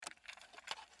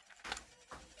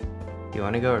Do you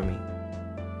want to go or me?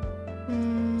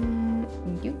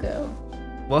 You go.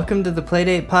 Welcome to the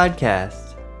Playdate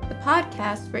Podcast. The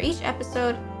podcast where each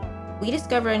episode we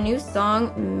discover a new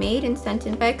song made and sent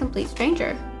in by a complete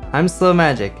stranger. I'm Slow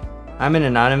Magic. I'm an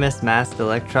anonymous masked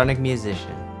electronic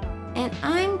musician. And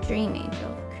I'm Dream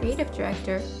Angel, creative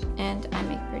director, and I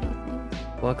make pretty things.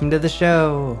 Welcome to the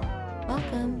show.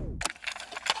 Welcome.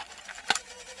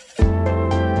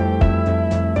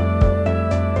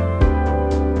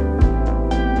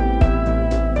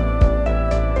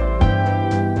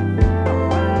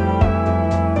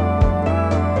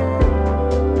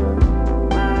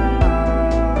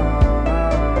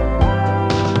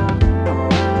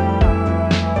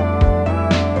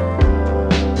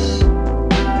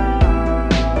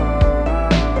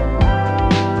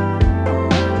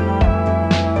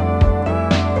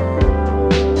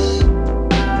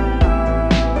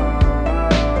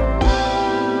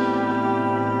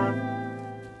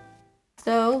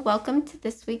 Welcome to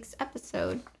this week's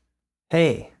episode.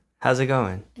 Hey, how's it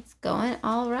going? It's going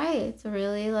all right. It's a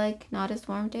really not as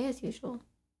warm day as usual.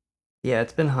 Yeah,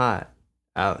 it's been hot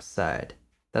outside.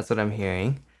 That's what I'm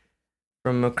hearing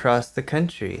from across the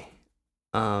country.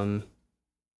 And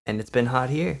it's been hot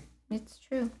here. It's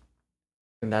true.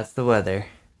 And that's the weather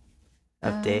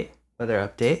update. Weather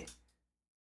update.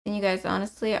 And you guys,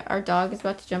 honestly, our dog is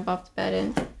about to jump off the bed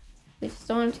and we just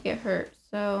don't want him to get hurt.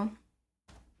 So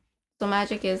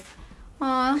Magic is,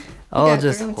 I'll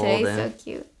just hold today, him. So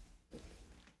cute.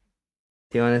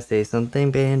 Do you want to say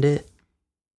something, Bandit?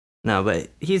 No, but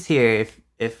he's here.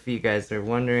 If you guys are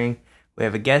wondering, we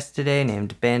have a guest today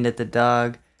named Bandit the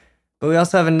dog. But we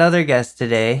also have another guest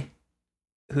today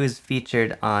who's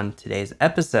featured on today's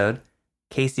episode,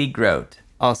 Casey Grote,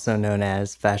 also known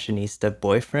as Fashionista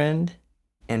Boyfriend,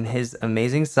 and his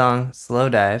amazing song, Slow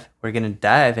Dive. We're going to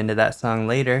dive into that song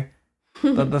later.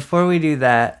 But before we do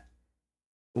that,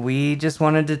 we just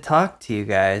wanted to talk to you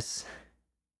guys.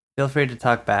 Feel free to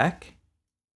talk back.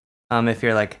 If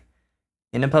you're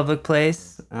in a public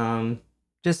place,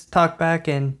 just talk back,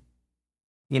 and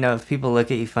if people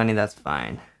look at you funny, that's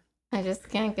fine. I just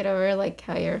can't get over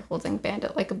how you're holding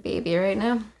Bandit like a baby right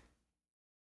now.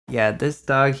 Yeah, this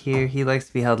dog here, he likes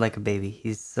to be held like a baby.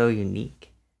 He's so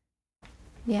unique.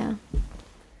 Yeah.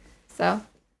 So,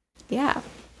 yeah.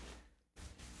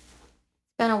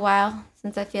 It's been a while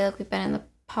since I feel like we've been in the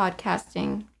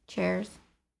podcasting chairs.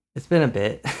 It's been a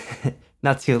bit.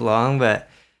 Not too long, but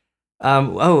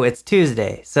it's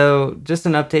Tuesday. So just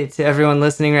an update to everyone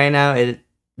listening right now.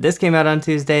 This came out on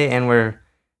Tuesday, and we're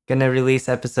going to release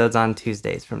episodes on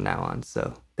Tuesdays from now on.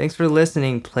 So thanks for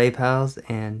listening, Play Pals.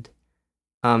 And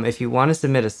if you want to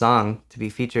submit a song to be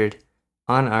featured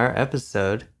on our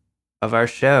episode of our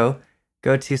show,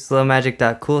 go to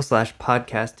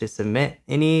slowmagic.cool/podcast to submit.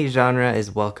 Any genre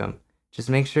is welcome. Just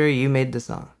make sure you made the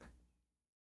song.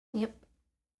 Yep.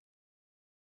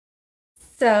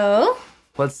 So,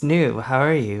 what's new? How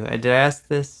are you? Did I ask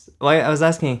this? Well, I was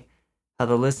asking how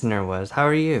the listener was. How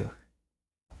are you?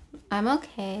 I'm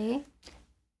okay.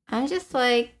 I'm just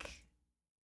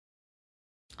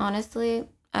honestly,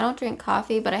 I don't drink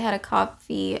coffee, but I had a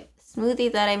coffee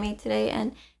smoothie that I made today,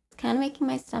 and it's kind of making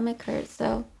my stomach hurt.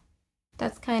 So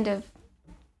that's kind of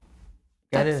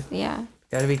Gotta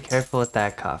be careful with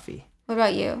that coffee. What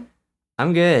about you?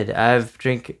 I'm good. I've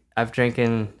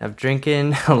drinking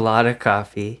a lot of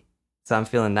coffee, so I'm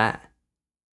feeling that.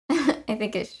 I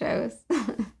think it shows.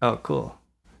 Oh, cool.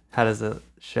 How does it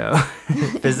show?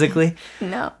 Physically?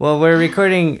 No. Well, we're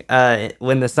recording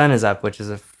when the sun is up, which is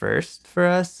a first for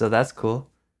us, so that's cool.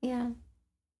 Yeah.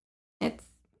 It's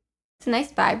a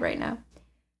nice vibe right now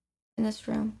in this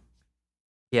room.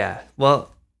 Yeah.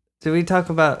 Well, should we talk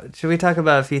about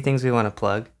a few things we want to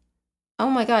plug? Oh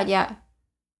my god, yeah.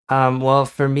 Well,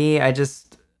 for me, I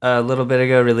just a little bit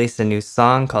ago released a new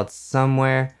song called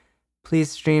Somewhere.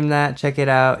 Please stream that, check it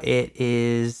out. It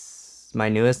is my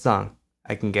newest song.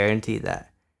 I can guarantee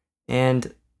that.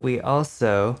 And we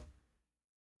also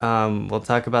we'll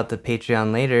talk about the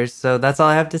Patreon later, so that's all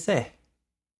I have to say.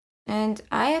 And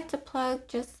I have to plug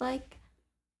just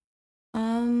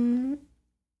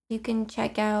you can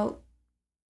check out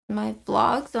my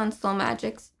vlogs on Slow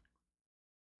Magic's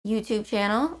YouTube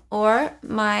channel, or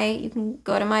you can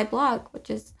go to my blog, which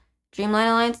is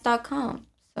dreamlinealliance.com.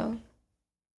 So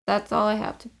that's all I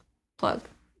have to plug.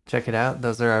 Check it out.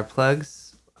 Those are our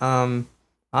plugs.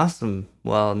 Awesome.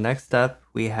 Well, next up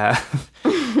we have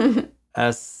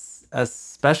a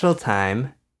special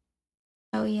time.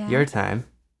 Oh yeah. Your time,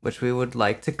 which we would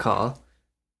like to call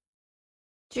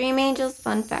Dream Angel's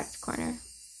Fun Fact Corner.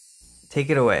 Take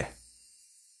it away.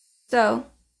 So,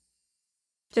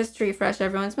 just to refresh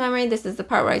everyone's memory, this is the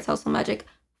part where I tell Slow Magic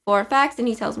 4 facts and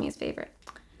he tells me his favorite.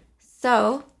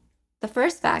 So, the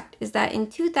first fact is that in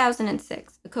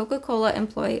 2006, a Coca-Cola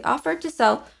employee offered to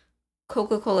sell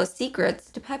Coca-Cola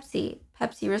secrets to Pepsi.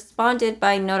 Pepsi responded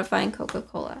by notifying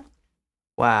Coca-Cola.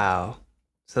 Wow.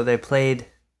 So they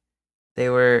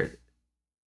were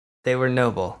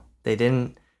noble. They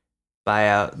didn't buy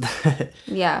out.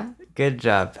 Yeah. Good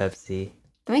job, Pepsi.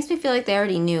 That makes me feel like they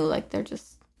already knew. Like, they're just...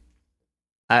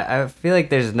 I feel like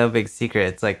there's no big secret.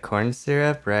 It's like corn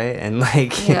syrup, right? And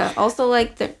like Yeah. Also,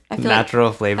 like, I feel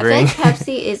natural flavoring. I feel like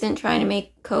Pepsi isn't trying to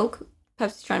make Coke.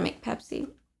 Pepsi's trying to make Pepsi.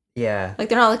 Yeah. Like,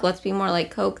 they're not like, let's be more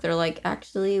like Coke. They're like,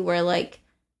 actually, we're like,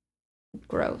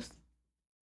 gross.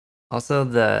 Also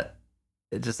the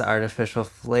just artificial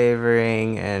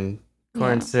flavoring and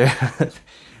corn Yeah. syrup.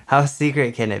 How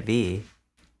secret can it be?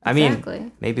 I mean,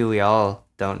 Exactly. maybe we all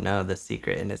don't know the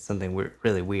secret and it's something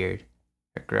really weird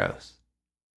or gross.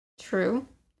 True.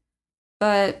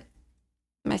 But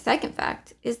my second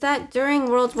fact is that during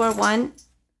World War One,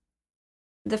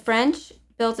 the French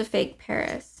built a fake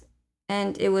Paris,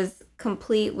 and it was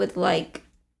complete with like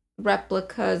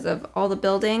replicas of all the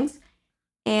buildings,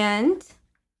 and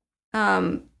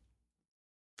um,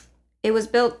 it was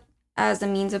built as a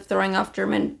means of throwing off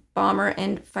German bomber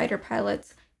and fighter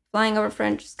pilots flying over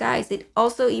French skies. It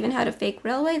also even had a fake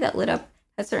railway that lit up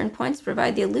at certain points to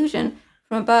provide the illusion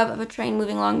from above of a train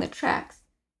moving along the tracks.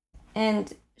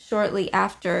 And shortly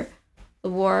after the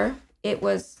war, it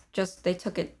was just, they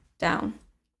took it down.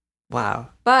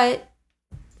 Wow. But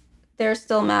there's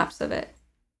still maps of it.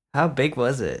 How big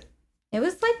was it? It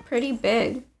was like pretty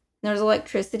big. There was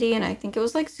electricity, and I think it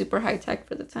was like super high tech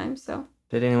for the time. So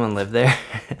Did anyone live there?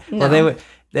 no, Well, they would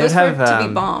it was have to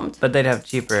be bombed. but they'd have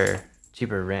cheaper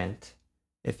rent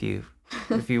if you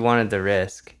wanted the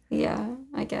risk. Yeah,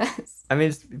 I guess. I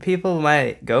mean, people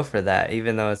might go for that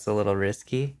even though it's a little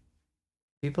risky.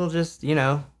 People just,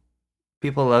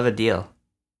 people love a deal.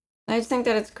 I just think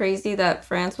that it's crazy that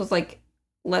France was like,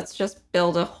 let's just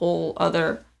build a whole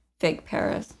other fake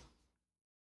Paris.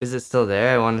 Is it still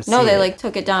there? I want to see No, they it. like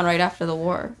took it down right after the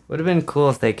war. Would have been cool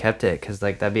if they kept it cuz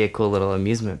like that'd be a cool little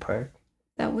amusement park.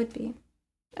 That would be.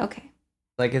 Okay.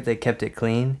 Like if they kept it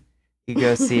clean, you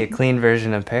go see a clean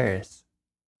version of Paris.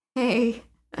 Hey.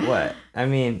 What? I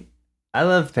mean, I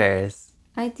love Paris.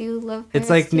 I do love Paris. It's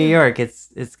like too. New York.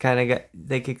 It's kind of got,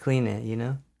 they could clean it, you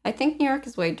know? I think New York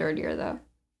is way dirtier though.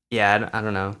 Yeah, I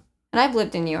don't know. And I've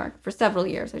lived in New York for several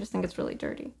years. I just think it's really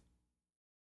dirty.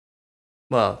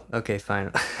 Well, okay,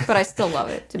 fine. But I still love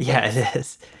it. Yeah, it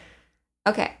is.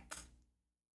 Okay.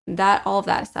 All of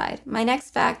that aside, my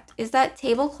next fact is that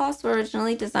tablecloths were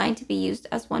originally designed to be used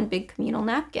as one big communal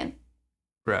napkin,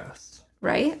 Gross.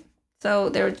 right? So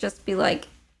there would just be like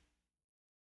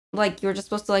you were just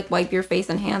supposed to like wipe your face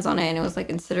and hands on it, and it was like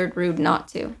considered rude not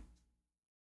to.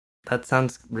 That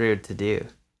sounds rude to do.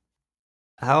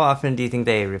 How often do you think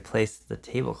they replace the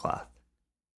tablecloth?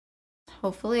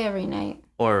 Hopefully every night.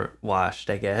 Or washed,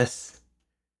 I guess.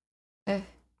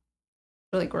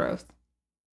 Really gross.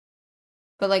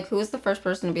 But like, who was the first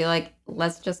person to be like,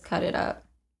 let's just cut it up?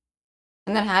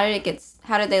 And then how did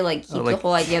they like keep the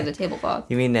whole idea of the tablecloth?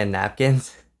 You mean the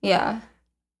napkins? Yeah.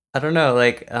 I don't know,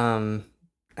 like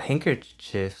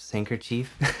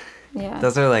handkerchief. Yeah.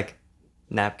 Those are like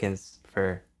napkins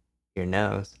for your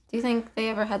nose. Do you think they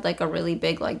ever had like a really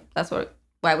big that's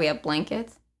why we have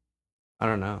blankets? I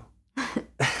don't know.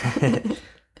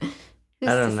 Who's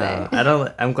I don't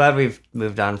know. I'm glad we've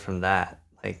moved on from that.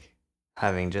 Like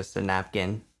having just a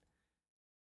napkin.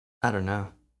 I don't know.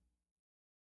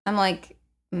 I'm like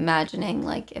imagining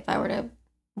like if I were to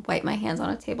wipe my hands on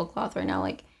a tablecloth right now,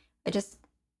 like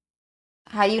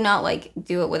how do you not like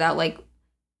do it without like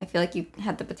I feel like you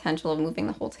had the potential of moving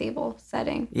the whole table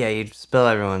setting. Yeah, you'd spill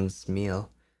everyone's meal.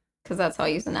 Because that's how I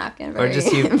use a napkin. Or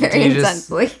just very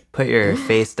intensely. Just put your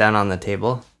face down on the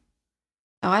table?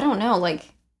 Oh, I don't know. Like,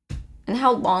 and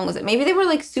how long was it? Maybe they were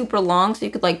like super long so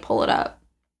you could like pull it up.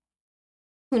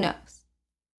 Who knows?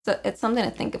 So it's something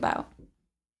to think about.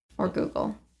 Or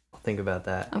Google. I'll think about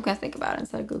that. I'm going to think about it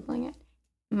instead of Googling it.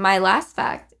 My last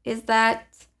fact is that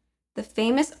the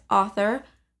famous author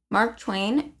Mark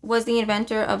Twain was the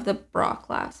inventor of the bra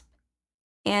clasp.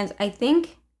 And I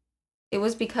think it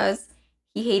was because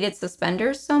he hated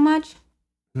suspenders so much.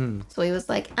 So he was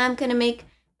like, I'm going to make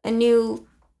a new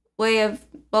way of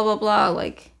blah, blah, blah.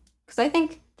 Like, because I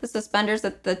think the suspenders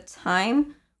at the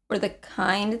time were the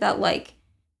kind that like,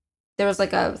 there was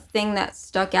like a thing that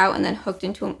stuck out and then hooked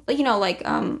into, like,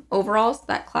 overalls,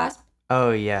 that clasp.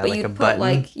 Oh, yeah, but like you'd a put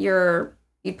button.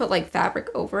 You'd put like fabric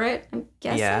over it, I'm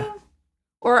guessing. Yeah.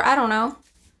 Or I don't know.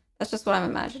 That's just what I'm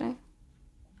imagining.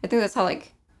 I think that's how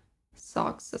like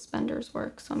socks suspenders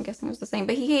work, so I'm guessing it was the same.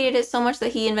 But he hated it so much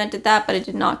that he invented that, but it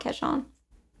did not catch on.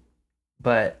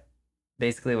 But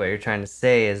basically, what you're trying to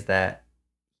say is that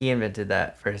he invented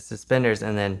that for his suspenders,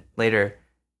 and then later,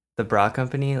 the bra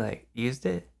company like used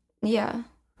it, Yeah.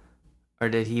 or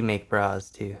did he make bras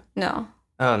too? No.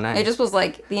 Oh, nice. It just was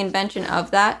like the invention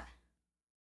of that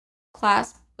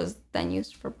clasp was then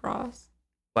used for bras.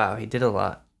 Wow, he did a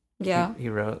lot. Yeah. He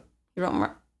wrote He wrote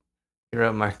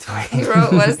Mark Twain. He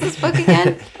wrote, what is this book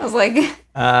again? I was like,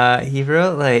 he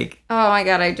wrote like oh my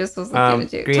god, I just was looking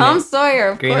at you. Tom Sawyer,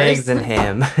 of Green course. Eggs and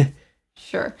Ham.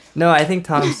 Sure. No, I think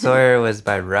Tom Sawyer was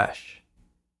by Rush.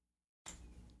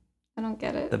 I don't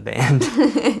get it. The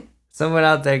band. Someone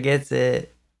out there gets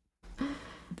it.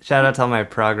 Shout out to all my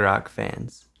prog rock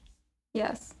fans.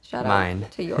 Yes, shout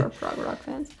out to your prog rock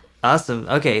fans. Awesome.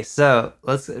 Okay, so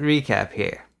let's recap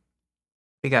here.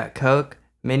 We got Coke,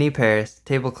 mini Paris,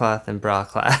 tablecloth, and bra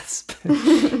clasp.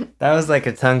 That was like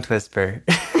a tongue twister.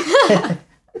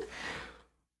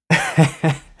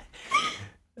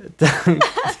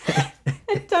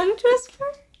 Tongue twister?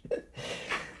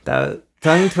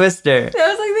 Tongue twister. That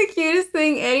was like the cutest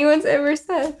thing anyone's ever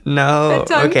said. No.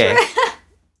 Okay.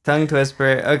 Tongue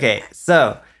twister. Okay,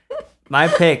 so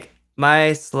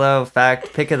my slow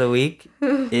fact pick of the week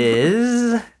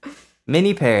is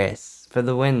mini Paris for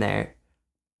the win there.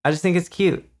 I just think it's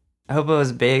cute. I hope it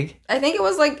was big. I think it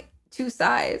was like 2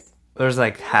 size. There was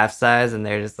like half size, and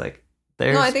they're just like,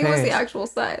 there's No, I think Paris. it was the actual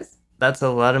size. That's a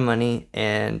lot of money,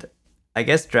 and I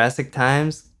guess drastic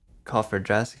times call for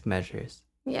drastic measures.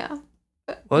 Yeah.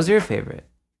 What was your favorite?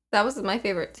 That was my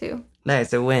favorite too.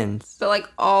 Nice, it wins. But like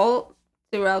all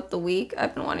throughout the week,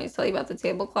 I've been wanting to tell you about the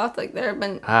tablecloth. Like there have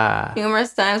been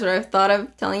numerous times where I've thought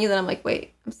of telling you that I'm like,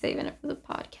 wait, I'm saving it for the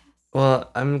podcast. Well,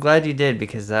 I'm glad you did,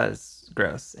 because that was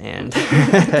gross. And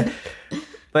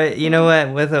but you know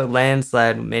what? With a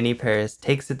landslide, mini Paris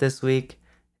takes it this week.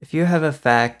 If you have a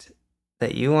fact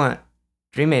that you want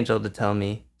Dream Angel to tell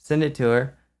me, send it to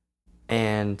her,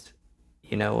 and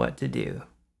you know what to do.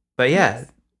 But yeah,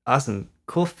 yes. Awesome.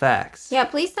 Cool facts. Yeah,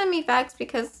 please send me facts,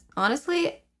 because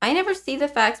honestly, I never see the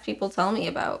facts people tell me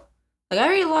about. Like, I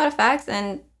read a lot of facts,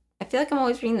 and I feel like I'm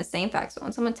always reading the same facts. So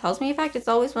when someone tells me a fact, it's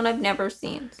always one I've never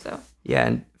seen. So yeah,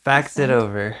 and fax it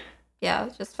over. Yeah,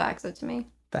 just fax it to me.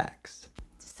 Facts.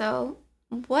 So,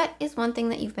 what is one thing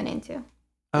that you've been into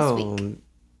this week?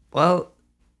 Well,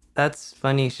 that's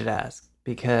funny you should ask,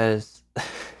 because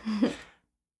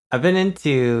I've been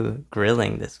into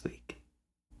grilling this week.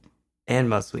 And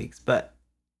most weeks, but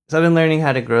so I've been learning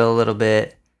how to grill a little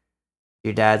bit.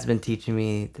 Your dad's been teaching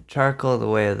me the charcoal, the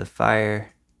way of the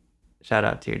fire. Shout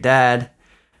out to your dad.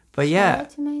 But yeah, shout out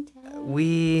to my dad.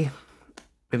 We've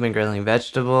been grilling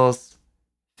vegetables,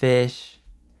 fish,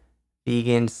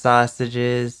 vegan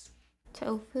sausages,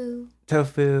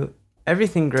 tofu.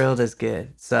 Everything grilled is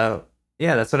good. So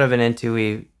yeah, that's what I've been into.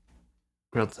 We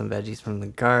grilled some veggies from the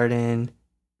garden,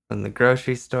 from the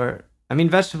grocery store. I mean,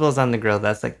 vegetables on the grill,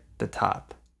 that's like the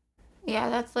top.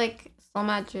 Yeah, that's like Slow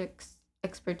Magic's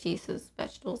expertise is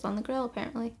vegetables on the grill,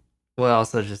 apparently. Well,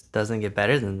 also just doesn't get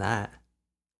better than that.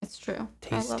 It's true.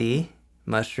 Tasty.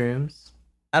 Mushrooms.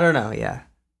 I don't know, yeah.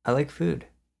 I like food.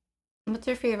 What's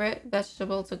your favorite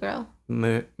vegetable to grill?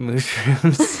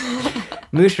 Mushrooms.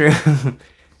 Mushroom.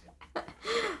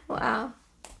 Wow.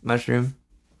 Mushroom.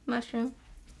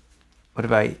 What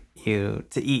about you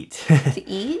to eat? To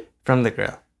eat? From the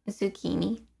grill.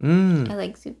 Zucchini. I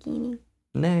like zucchini.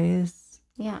 Nice.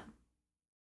 Yeah.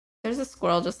 There's a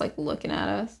squirrel just like looking at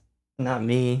us. Not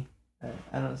me.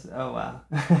 I don't. Oh wow.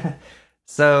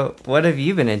 So, what have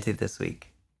you been into this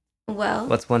week? Well,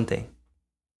 what's one thing?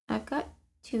 I've got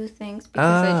 2 things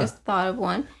because I just thought of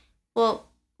one. Well,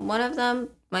 one of them,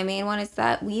 my main one, is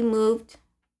that we moved.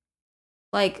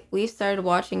 Like, we started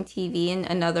watching TV in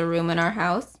another room in our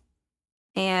house,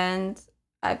 and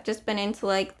I've just been into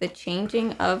like the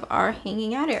changing of our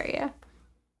hanging out area,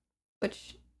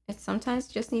 which it sometimes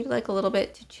just needs like a little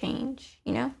bit to change,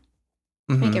 you know,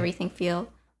 to make everything feel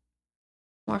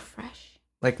more fresh.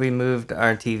 Like we moved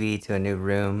our TV to a new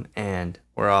room, and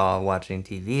we're all watching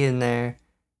TV in there.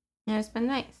 Yeah, it's been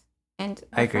nice and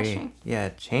refreshing. I agree. Yeah,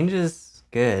 change is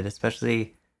good,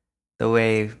 especially the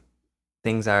way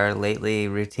things are lately.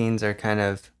 Routines are kind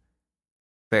of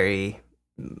very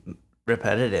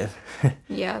repetitive.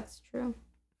 Yeah, it's true.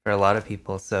 For a lot of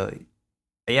people. So,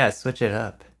 yeah, switch it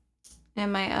up.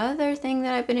 And my other thing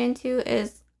that I've been into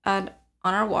is on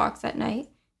our walks at night,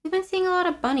 we've been seeing a lot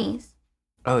of bunnies.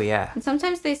 Oh, yeah. And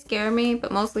sometimes they scare me,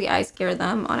 but mostly I scare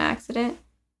them on accident.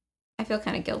 I feel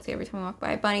kind of guilty every time I walk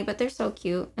by a bunny, but they're so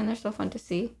cute and they're so fun to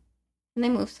see. And they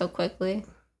move so quickly.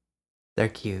 They're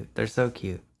cute. They're so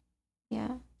cute.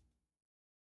 Yeah.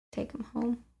 take them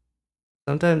home.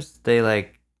 Sometimes they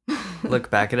like look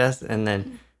back at us and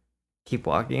then keep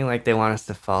walking like they want us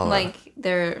to follow. Like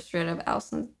they're straight up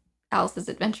Alice's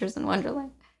Adventures in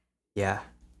Wonderland. Yeah,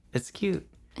 it's cute.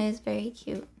 It is very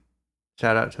cute.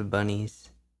 Shout out to bunnies.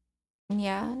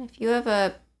 Yeah, and if you have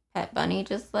a pet bunny,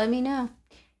 just let me know.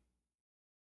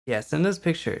 Yeah, send us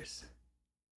pictures.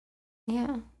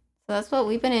 Yeah. So that's what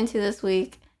we've been into this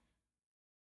week.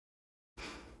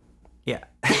 Yeah.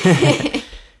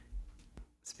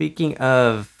 Speaking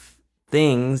of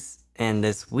things, and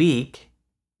this week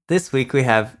we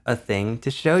have a thing to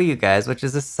show you guys, which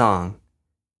is a song.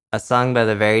 A song by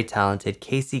the very talented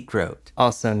Casey Grote,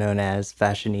 also known as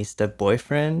Fashionista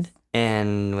Boyfriend.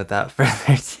 And without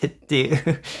further to-do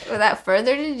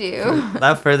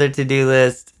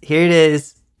list, here it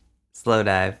is. Slow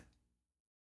dive.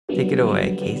 Take it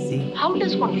away, Casey. How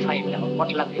does one find out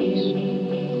what love is?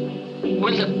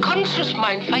 Will the conscious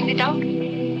mind find it out?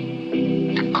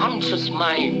 The conscious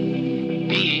mind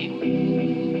being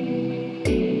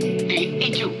the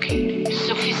educated,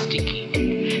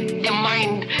 sophisticated, the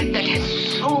mind that has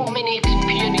so many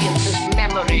experiences,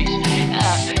 memories,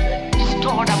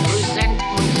 stored up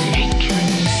resentments,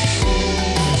 hatreds.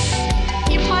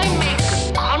 If I make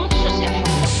a conscious effort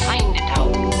to find it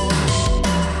out,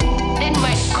 then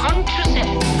my conscious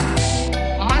effort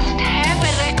must have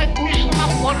a recognition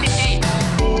of what it is.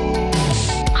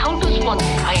 How does one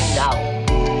find out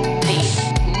the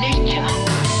nature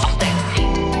of that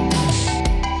thing?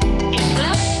 Is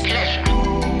love pleasure?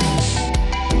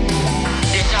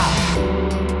 Desire?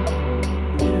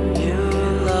 You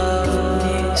love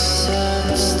me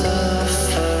since the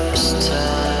first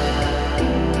time.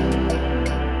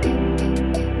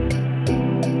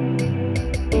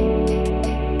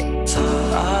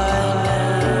 Thought I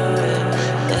knew it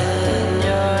in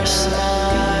your smile.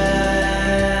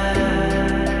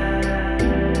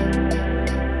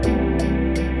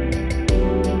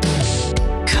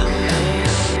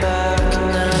 Coming back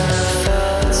never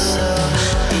felt so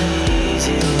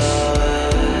easy, love.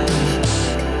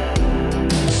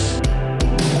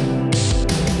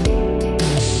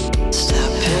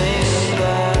 Stepping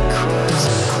backwards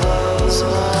and close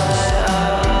my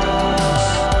eyes.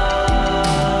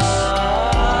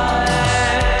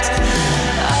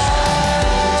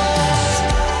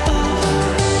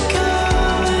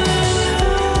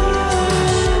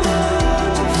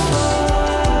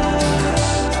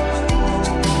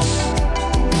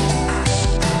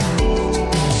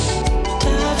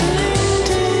 Diving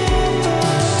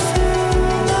deeper through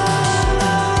my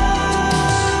life.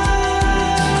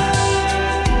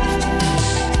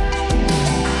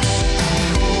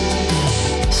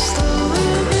 Slowly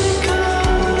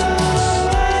become the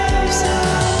waves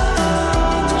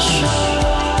on the shore.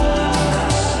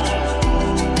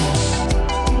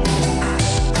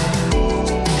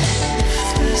 If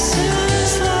this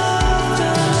is love,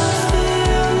 then I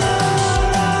feel alive.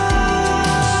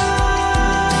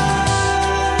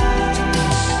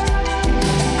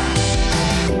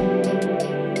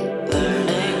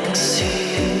 Learning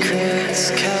secrets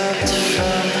kept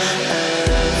from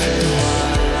everyone.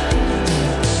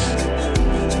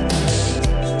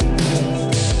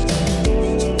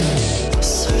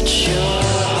 Search your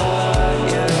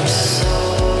heart, your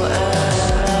soul,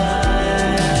 and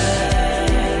mind.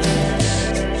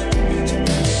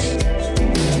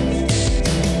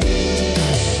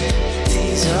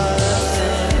 These are the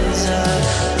things that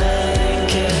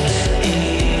make it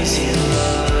easy,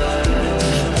 love.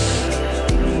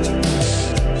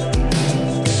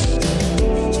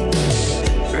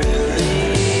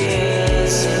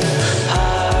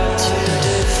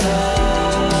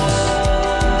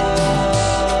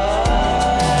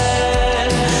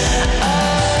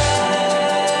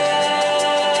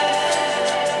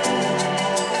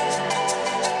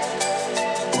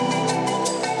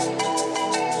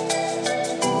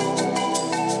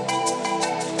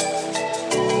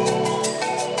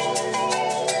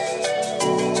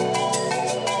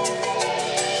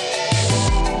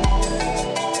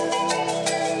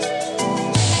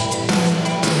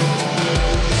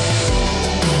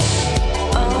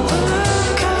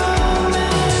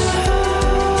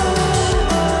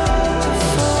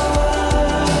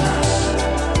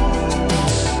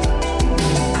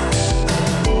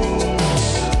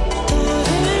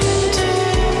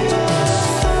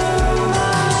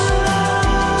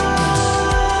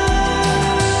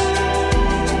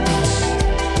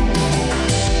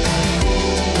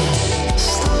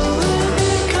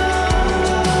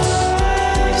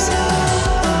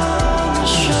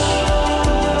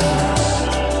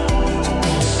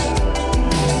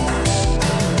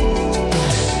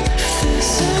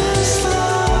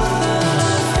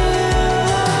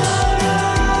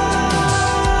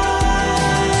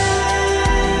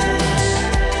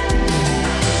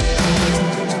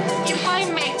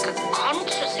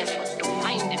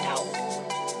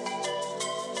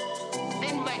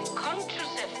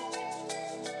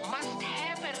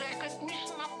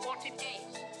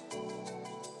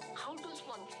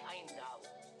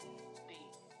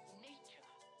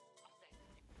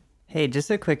 Hey, just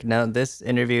a quick note. This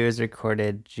interview is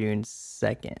recorded June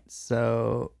 2nd.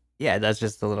 So, yeah, that's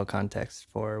just a little context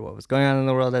for what was going on in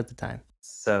the world at the time.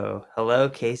 So, hello,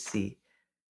 Casey.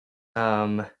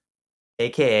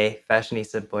 AKA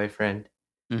Fashionista boyfriend.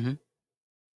 Mm-hmm.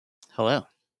 Hello.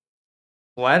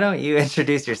 Why don't you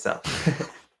introduce yourself?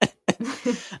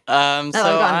 Now I've So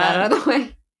gotten that out of the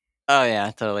way. oh yeah,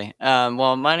 totally.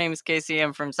 Well, my name is Casey.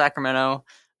 I'm from Sacramento.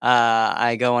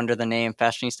 I go under the name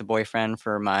Fashionista Boyfriend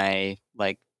for my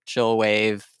like chill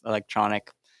wave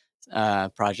electronic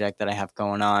project that I have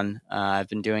going on. I've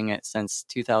been doing it since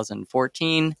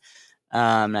 2014.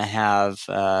 I have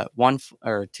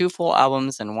two full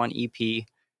albums and one EP.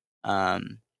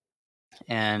 Um,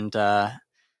 and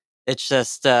It's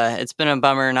just it's been a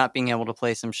bummer not being able to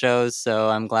play some shows, so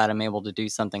I'm glad I'm able to do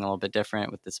something a little bit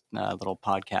different with this little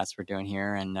podcast we're doing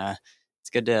here, and it's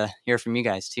good to hear from you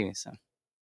guys too. So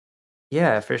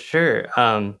Yeah, for sure.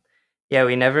 Yeah,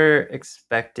 we never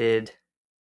expected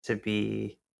to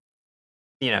be,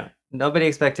 nobody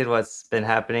expected what's been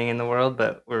happening in the world,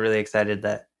 but we're really excited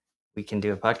that we can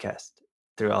do a podcast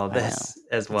through all of I know this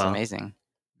as it's well. amazing.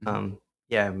 Mhm.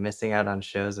 Yeah, missing out on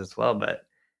shows as well, but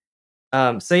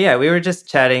so yeah, we were just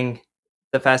chatting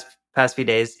the past few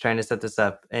days trying to set this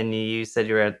up, and you said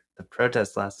you were at the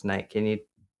protest last night. Can you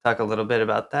talk a little bit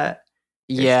about that?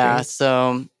 Your Yeah, experience?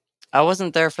 so I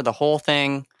wasn't there for the whole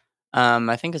thing.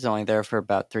 I think I was only there for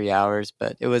about 3 hours,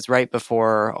 but it was right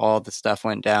before all the stuff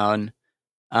went down.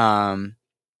 Um,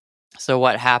 so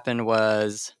what happened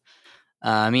was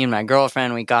me and my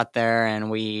girlfriend, we got there and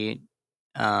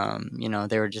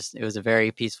they were just, it was a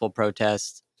very peaceful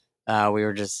protest. We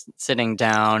were just sitting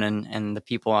down and the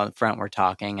people out front were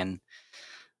talking and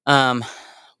um,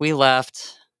 we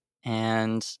left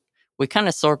and we kind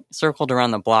of circled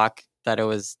around the block that it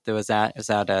was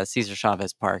at Cesar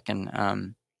Chavez Park.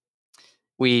 And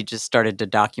we just started to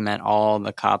document all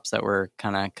the cops that were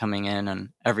kind of coming in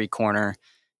on every corner,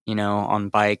 on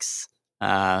bikes,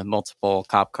 multiple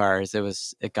cop cars.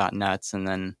 It got nuts. And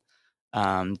then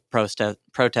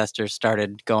protesters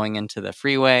started going into the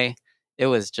freeway. It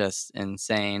was just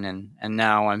insane. And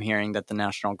now I'm hearing that the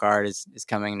National Guard is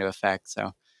coming into effect.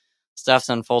 So stuff's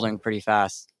unfolding pretty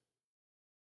fast.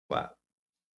 Wow.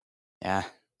 Yeah.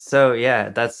 So yeah,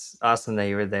 that's awesome that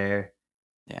you were there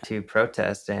Yeah. to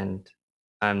protest, and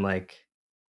I'm like,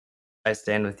 I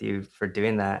stand with you for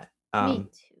doing that. Me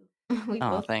too. We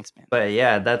Oh, both. thanks, man. But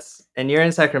yeah, and you're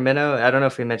in Sacramento. I don't know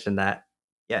if we mentioned that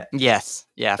yet. Yes.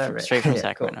 Yeah. Is that right? Straight from Yeah, cool.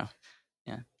 Sacramento.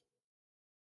 Yeah.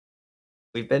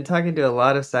 We've been talking to a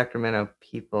lot of Sacramento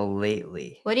people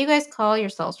lately. What do you guys call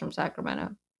yourselves from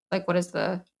Sacramento? Like, what are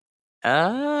the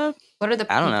I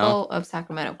don't know. people of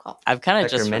Sacramento called? I've kind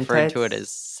of just referred to it Sacramentites? as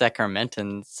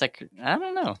Sacramentan. I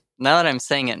don't know. Now that I'm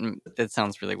saying it, it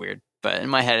sounds really weird. But in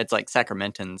my head, it's like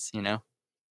Sacramentans,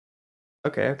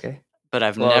 Okay. But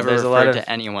I've Well, never there's a lot referred of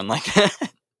to anyone like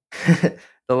that.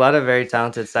 a lot of very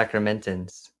talented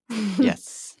Sacramentans.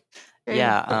 Yes. Very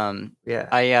Yeah. cool. Yeah.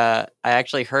 I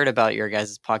actually heard about your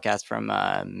guys' podcast from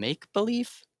Make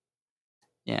Believe.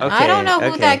 Yeah. I don't know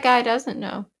who Okay. that guy doesn't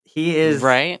know. He is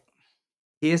Right?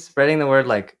 spreading the word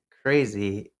like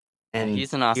crazy, Yeah, and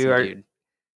he's an awesome dude.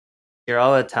 you're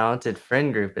all a talented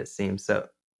friend group, it seems. So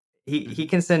he Mhm.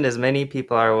 can send as many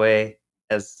people our way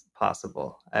as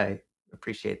possible. I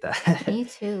appreciate that. Me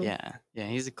too. Yeah. Yeah,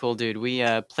 he's a cool dude. We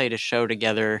played a show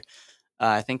together.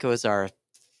 I think it was our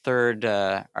third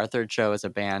show as a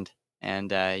band.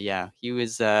 And yeah, he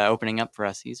was opening up for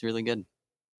us. He's really good.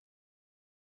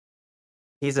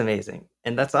 He's amazing,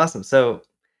 and that's awesome. So,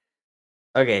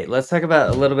 okay, let's talk about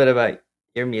a little bit about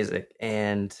your music.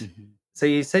 And Mhm. so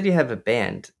you said you have a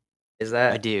band. Is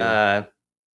I that do.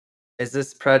 is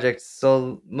this project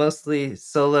mostly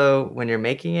solo when you're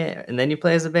making it and then you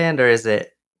play as a band, or is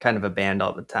it kind of a band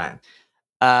all the time?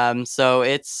 So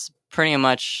it's pretty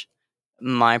much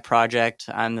my project.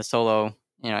 I'm the solo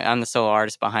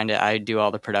artist behind it. I do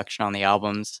all the production on the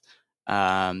albums.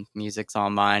 Music's all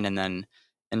mine. And then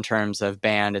in terms of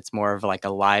band, it's more of like a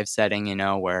live setting,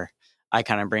 where I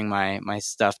kind of bring my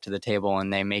stuff to the table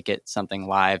and they make it something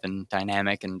live and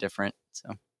dynamic and different. So,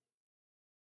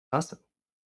 Awesome.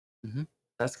 mhm.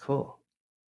 That's cool.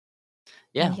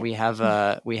 Yeah, Yeah.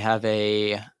 we have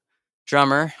a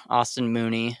drummer, Austin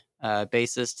Mooney,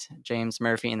 bassist James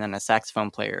Murphy, and then a saxophone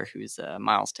player who's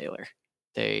Miles Taylor.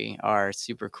 They are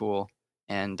super cool,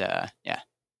 and yeah.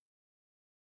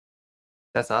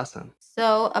 That's awesome.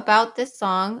 So about this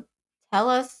song, tell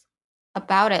us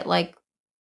about it. Like,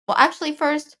 well, actually,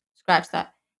 first, scratch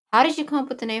that. How did you come up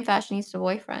with the name Fashionista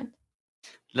Boyfriend?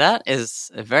 That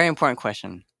is a very important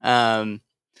question.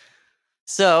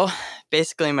 So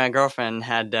basically, my girlfriend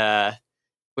had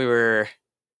we were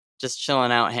just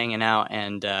chilling out, hanging out,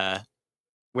 and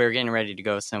we were getting ready to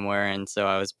go somewhere. And so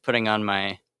I was putting on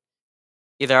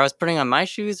either I was putting on my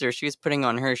shoes or she was putting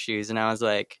on her shoes, and I was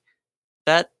like,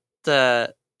 that uh,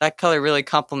 that color really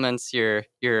complements your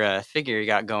figure you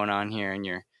got going on here, and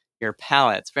your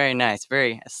palette. It's very nice,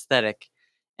 very aesthetic.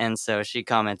 And so she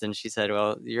commented and she said,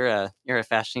 "Well, you're a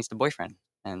fashionista boyfriend."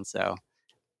 And so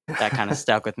that kind of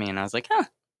stuck with me, and I was like, "Huh,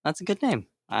 that's a good name.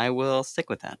 I will stick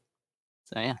with that."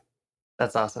 So yeah,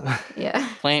 That's awesome. Yeah.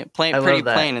 plain, I pretty love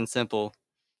that. plain and simple.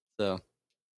 So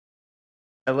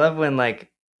I love when,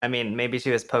 like, I mean, maybe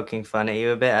she was poking fun at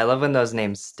you a bit. I love when those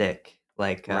names stick.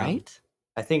 Like, right?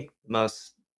 I think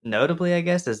most notably, I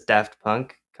guess, is Daft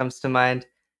Punk comes to mind.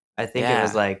 I think it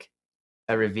was Yeah, like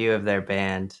a review of their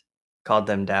band called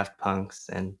them Daft Punks,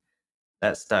 and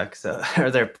that stuck. So, or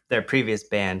their previous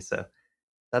band. So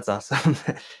that's awesome.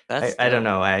 that's I don't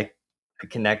dope. know. I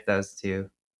connect those two.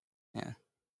 Yeah.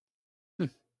 Hmm.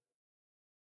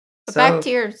 But back to So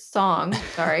your song.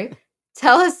 Sorry.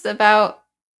 Tell us about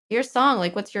your song.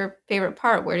 Like, what's your favorite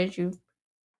part? Where did you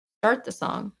start the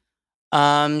song?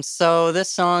 So this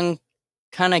song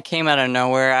kind of came out of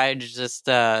nowhere. I just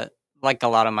like a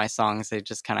lot of my songs, they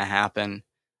just kind of happen.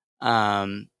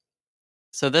 Um,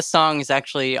 so this song is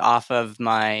actually off of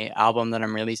my album that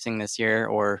I'm releasing this year,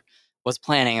 or was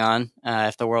planning on,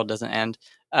 if the world doesn't end.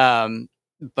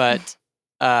 But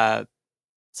uh,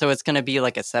 so it's gonna be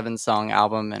like a 7-song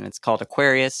album, and it's called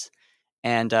Aquarius.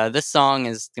 And this song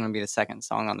is gonna be the second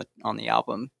song on the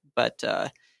album. But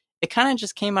it kind of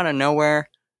just came out of nowhere.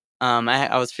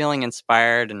 I was feeling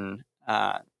inspired, and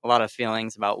a lot of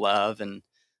feelings about love. And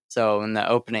so in the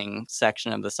opening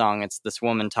section of the song, it's this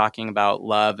woman talking about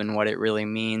love and what it really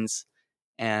means.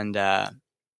 And that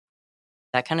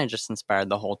kind of just inspired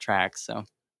the whole track. So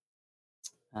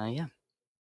yeah.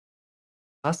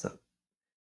 awesome.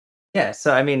 Yeah.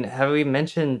 So I mean, have we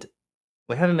mentioned?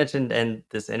 We haven't mentioned in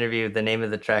this interview the name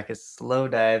of the track is Slow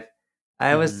Dive.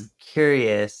 I Hmm. was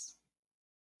curious.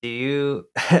 Do you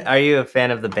are you a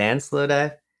fan of the band Slow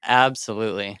Dive?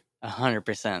 Absolutely.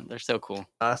 100%. They're so cool.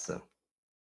 Awesome.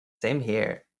 Same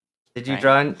here. Did you Right.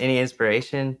 draw any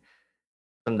inspiration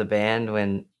from the band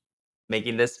when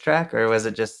making this track, or was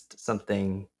it just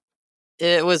something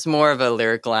It was more of a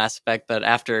lyrical aspect, but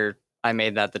after I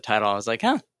made that the title, I was like,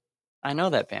 huh, I know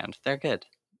that band. They're good.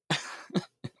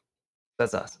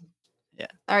 that's awesome? Yeah,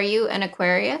 Are you an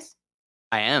Aquarius?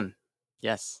 I am.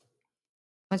 Yes.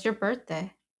 What's your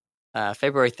birthday?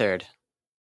 February 3rd.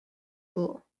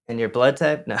 Cool. And your blood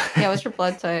type? No. Yeah, what's your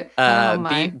blood type? I don't know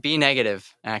mine. B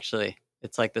negative, actually.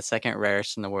 It's like the second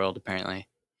rarest in the world, apparently.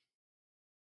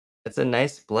 It's a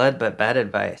nice blood, but bad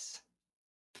advice.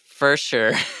 For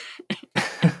sure.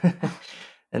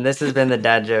 And this has been the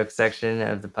dad joke section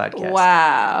of the podcast.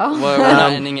 We're not Wow.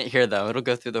 ending it here, though. It'll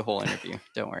go through the whole interview.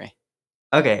 Don't worry.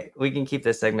 Okay, we can keep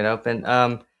this segment open.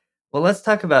 Well, let's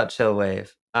talk about chill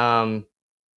wave.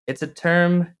 It's a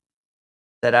term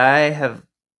that I have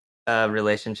a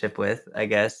relationship with, I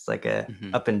guess, like a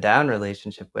Hmm. up and down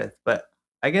relationship with. But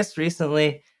I guess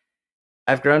recently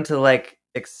I've grown to like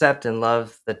accept and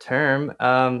love the term.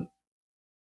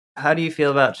 How do you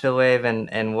feel about chill wave,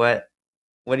 and what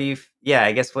do you? Yeah,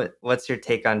 I guess what's your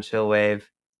take on chill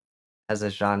wave as a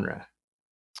genre?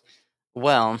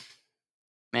 Well,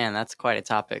 man, that's quite a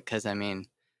topic because, I mean,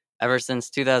 ever since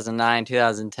 2009,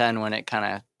 2010, when it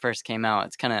kind of first came out,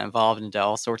 it's kind of evolved into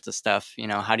all sorts of stuff.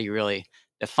 How do you really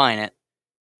define it?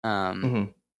 Um,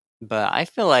 Hmm. but I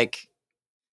feel like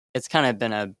it's kind of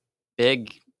been a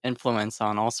big influence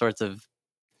on all sorts of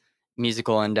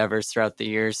musical endeavors throughout the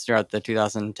years, throughout the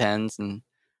 2010s. And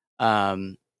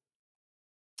um,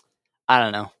 I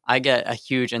don't know. I get a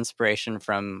huge inspiration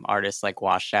from artists like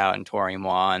Washed Out and Tori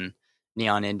Moi and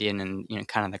Neon Indian, and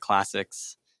kind of the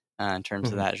classics in terms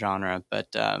of Hmm. that genre. But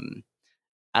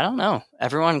I don't know.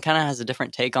 Everyone kind of has a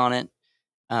different take on it.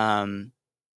 Um,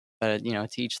 but to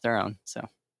each their own. So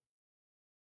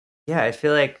Yeah, I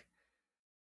feel like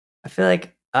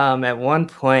at one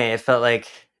point it felt like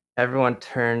everyone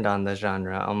turned on the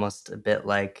genre almost a bit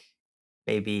like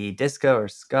maybe disco or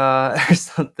ska or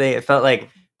something. It felt like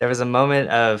there was a moment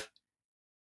of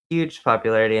huge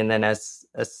popularity and then a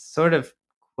sort of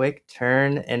quick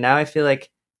turn, and now I feel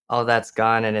like all that's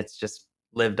gone and it's just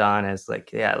lived on as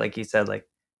like, yeah, like you said, like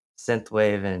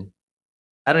synthwave. And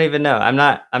I don't even know. I'm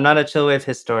not a chillwave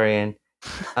historian.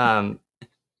 Um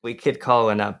we could call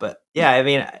one up, but yeah, I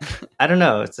mean, I don't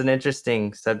know. It's an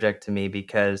interesting subject to me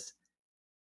because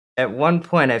at one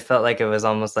point I felt like it was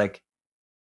almost like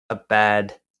a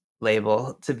bad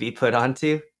label to be put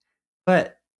onto.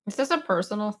 But Is this a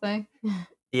personal thing?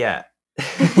 yeah.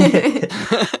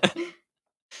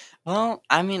 Well,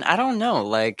 I mean, I don't know.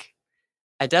 Like,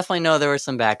 I definitely know there was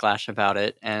some backlash about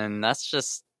it, and that's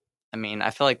just, I mean,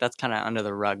 I feel like that's kind of under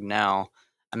the rug now.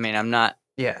 I mean,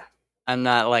 Yeah. I'm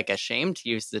not like ashamed to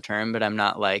use the term, but I'm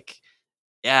not like,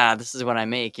 yeah, this is what I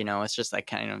make. It's just I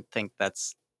kind of think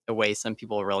that's the way some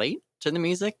people relate to the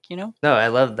music. No, I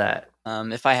love that.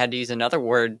 If I had to use another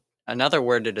word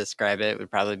to describe it, it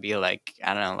would probably be like,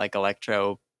 I don't know, like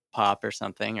electro pop or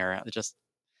something, or just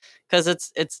because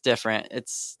it's different.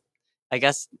 It's, I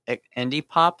guess, indie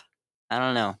pop. I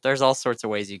don't know. There's all sorts of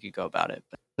ways you could go about it,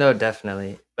 but No,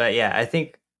 definitely. But yeah, I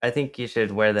think you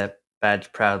should wear that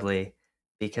badge proudly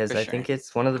because for I sure. think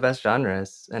it's one of the best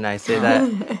genres, and I say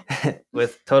that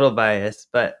with total bias.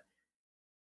 But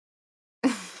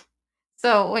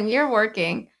So when you're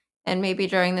working, and maybe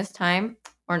during this time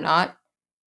or not,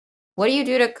 what do you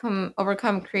do to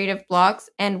overcome creative blocks,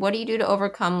 and what do you do to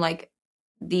overcome like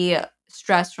the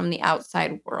stress from the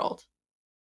outside world?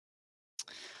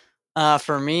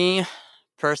 For me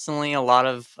personally, a lot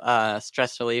of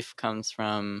stress relief comes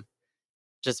from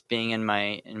just being in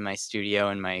my studio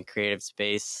in my creative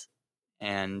space,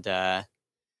 and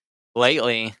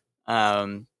lately,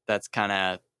 that's kind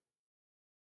of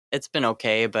it's been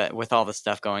okay, but with all the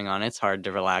stuff going on, it's hard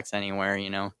to relax anywhere.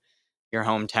 Your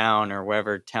hometown or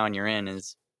wherever town you're in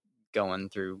is going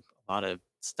through a lot of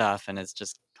stuff, and it's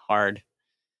just hard.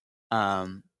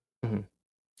 Um, mhm,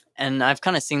 and I've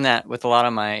kind of seen that with a lot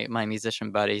of my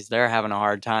musician buddies. They're having a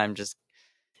hard time just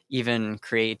even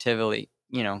creatively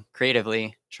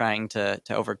trying to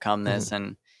overcome this,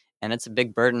 mhm. and it's a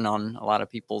big burden on a lot of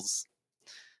people's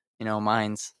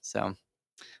minds. So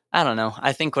I don't know.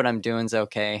 I think what I'm doing is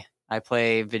okay. I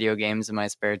play video games in my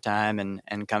spare time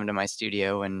and come to my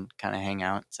studio and kind of hang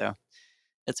out. So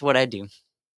it's what I do. Do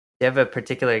you have a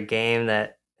particular game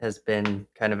that has been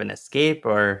kind of an escape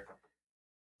or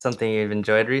something you've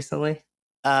enjoyed recently?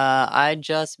 I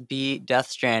just beat Death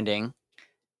Stranding,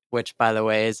 which, by the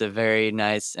way, is a very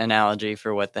nice analogy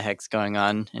for what the heck's going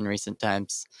on in recent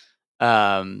times.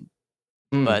 Um,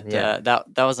 but Yeah. that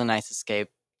was a nice escape.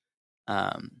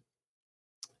 Um,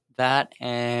 that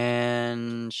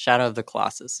and Shadow of the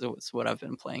Colossus is what I've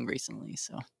been playing recently.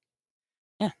 So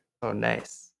yeah, Oh,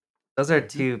 nice. Those are hmm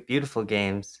two beautiful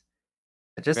games.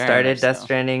 I just very started much Death so.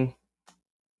 Stranding.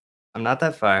 I'm not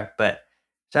that far, but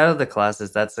Shadow of the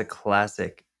Colossus, that's a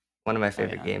classic. One of my Oh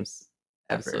favorite yeah, games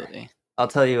ever. absolutely. I'll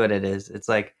tell you what it is. It's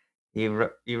like you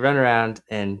run around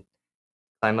and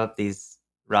climb up these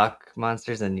rock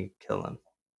monsters and you kill them.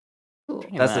 Cool.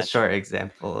 Pretty That's a much. short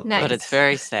example of what But it it's Nice. is.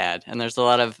 very sad, and there's a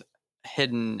lot of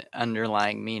hidden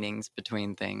underlying meanings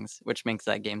between things, which makes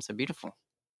that game so beautiful.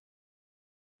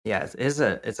 Yeah,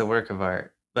 it's a work of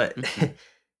art. But hmm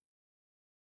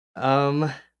um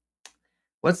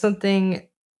what's something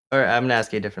or I'm gonna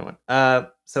ask you a different one.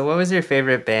 So what was your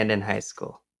favorite band in high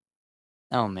school?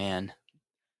 Oh man,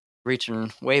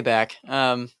 reaching way back.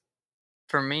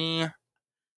 For me,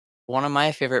 one of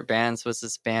my favorite bands was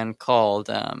this band called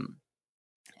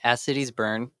As Cities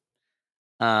Burn.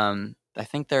 I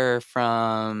think they're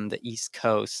from the East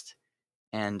Coast,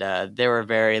 and they were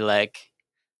very like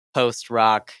post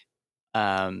rock,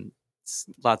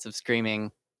 lots of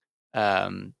screaming,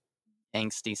 um,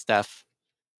 angsty stuff.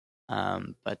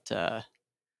 But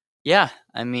yeah,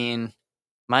 I mean,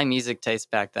 my music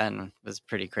taste back then was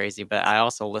pretty crazy, but I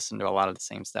also listen to a lot of the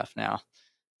same stuff now.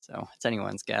 So it's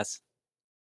anyone's guess.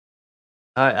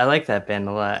 I like that band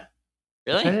a lot.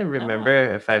 I'm trying Really? to Oh.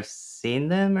 remember if I've seen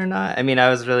them or not. I mean, I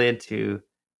was really into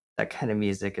that kind of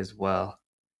music as well.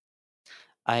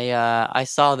 I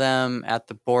saw them at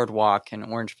the Boardwalk in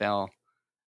Orangeville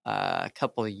a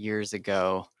couple of years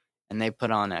ago, and they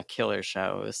put on a killer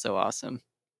show. It was so awesome.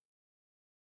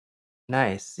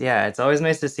 Nice. Yeah, it's always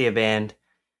nice to see a band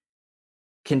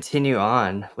continue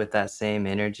on with that same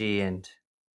energy and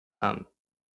um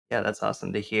yeah, that's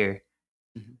awesome to hear.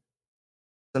 Mhm.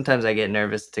 Sometimes I get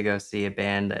nervous to go see a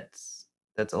band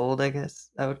that's old, I guess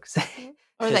I would say.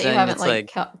 Or 'Cause that you then haven't it's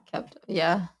like like kept.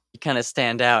 Yeah. you kind of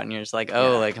stand out, and you're just like,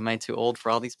 oh, Yeah, like, am I too old for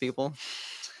all these people?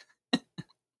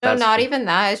 No, that's not true. even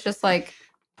that. It's just like,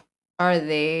 are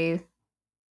they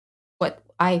what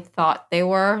I thought they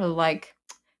were? Like,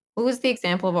 what was the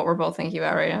example of what we're both thinking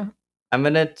about right I'm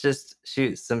gonna just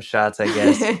shoot some shots, I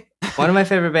guess. now? One of my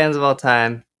favorite bands of all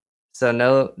time, so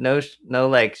no,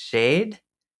 like, shade,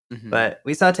 hmm but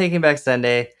we saw Taking Back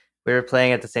Sunday. We were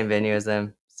playing at the same venue as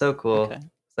them. So cool. Okay.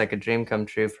 It's like a dream come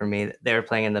true for me. They were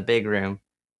playing in the big room.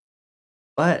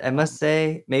 But I must Um,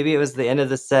 say, maybe it was the end of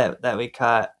the set that we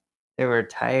caught. They were They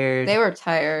tired. were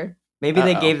tired. Maybe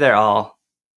they Uh-oh. gave their all.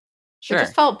 It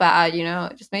just sure. felt bad,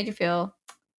 It just made you feel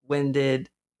Winded.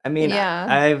 I mean,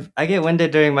 Yeah. I get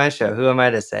winded during my show. Who am I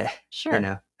to say? Sure. You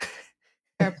know.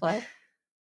 Fair play.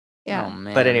 Yeah. Oh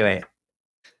man. But anyway,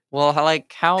 Well,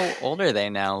 how old are they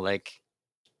now? Like,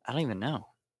 I don't even know.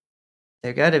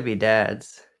 they got to be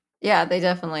dads. Yeah, they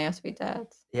definitely have to be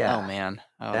dads. Yeah. Oh man.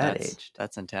 Oh, Dad that's aged.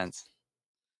 that's intense.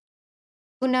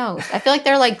 Who knows? I feel like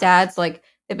they're like dads, like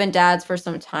they've been dads for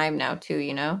some time now too,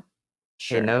 you know?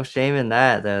 Hey, Sure. no shame in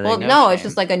that though. Well, Like, no, it's shame.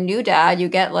 just like a new dad. You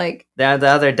get like, they're the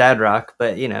other dad rock,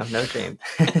 but no shame.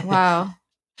 wow,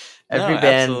 Every No,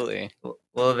 band absolutely.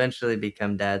 will eventually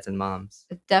become dads and moms,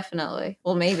 definitely.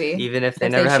 Well, maybe even if they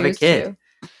if they never have a choose kid.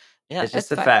 to. Yeah. It's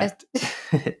just It's a fine. fact.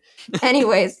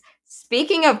 Anyways,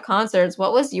 speaking of concerts,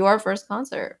 what was your first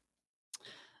concert?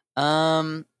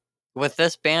 With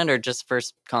this band or just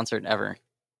first concert ever?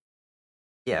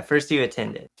 Yeah, first you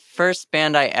attended. First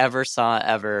band I ever saw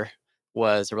ever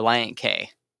was Reliant K.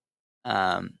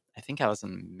 I think I was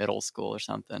in middle school or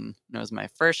something. And it was my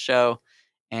first show,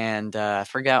 and I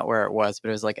forgot where it was, but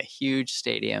it was like a huge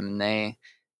stadium, and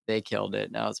they killed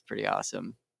it. That was pretty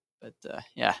awesome. But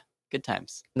yeah, good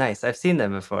times. Nice. I've seen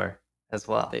them before as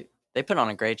well. They put on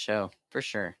a great show for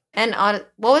sure. And on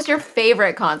what was your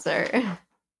favorite concert?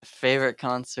 Favorite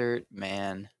concert,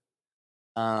 man.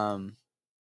 Um,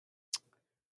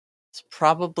 it's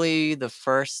probably the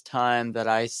first time that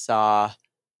I saw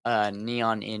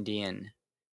Neon Indian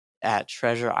at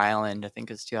Treasure Island. I think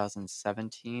it was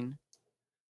 2017.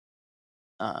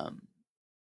 Um,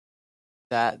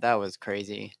 that was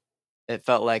crazy. It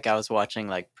felt like I was watching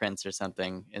like Prince or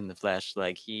something in the flesh.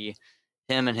 Like him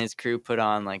and his crew put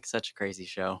on like such a crazy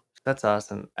show. That's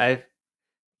awesome. I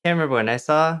can't remember when I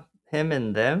saw him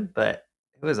and them, but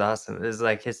it was awesome. It was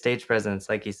like his stage presence,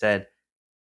 like you said,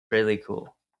 really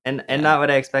cool. And Yeah. not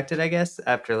what I expected, I guess,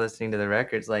 after listening to the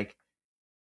records. Like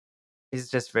he's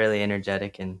just really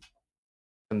energetic and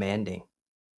commanding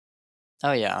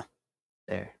Oh yeah,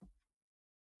 there.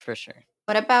 for sure.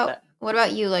 That What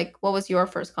about you? Like, what was your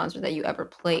first concert that you ever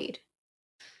played?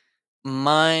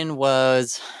 mine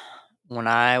was when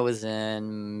I was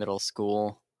in middle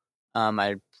school.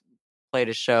 I played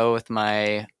a show with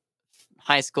my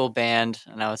high school band,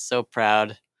 and I was so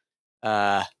proud.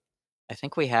 Uh, I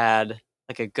think we had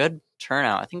like a good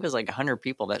turnout. I think it was like 100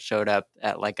 people that showed up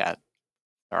at like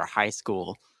our high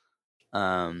school.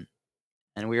 Um,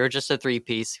 and we were just a three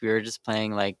piece. We were just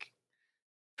playing like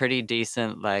pretty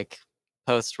decent like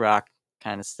post rock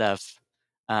kind of stuff.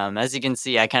 As you can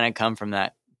see, I kind of come from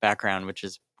that background, which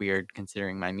is weird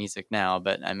considering my music now.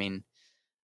 But I mean,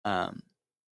 um,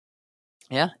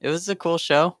 yeah, it was a cool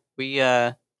show. We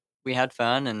had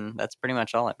fun, and that's pretty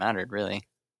much all that mattered, really.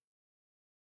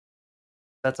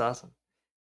 That's awesome.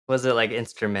 Was it like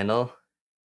instrumental?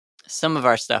 Some of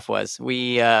our stuff was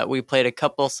we played a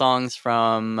couple songs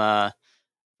from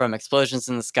Explosions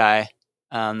in the Sky.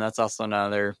 That's also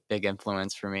another big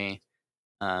influence for me.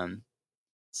 Um,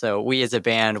 so we as a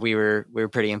band we were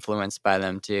pretty influenced by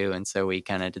them too, and so we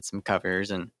kind of did some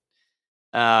covers, and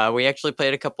we actually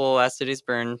played a couple As Cities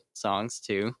Burn songs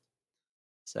too.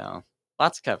 So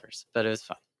lots of covers, but it was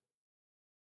fun.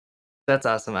 That's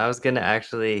awesome. I was gonna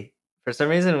actually, for some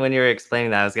reason, when you were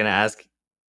explaining that, I was gonna ask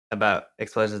about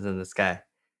explosions in the sky,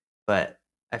 but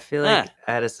I feel Ah, like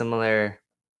I had a similar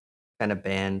kind of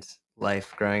band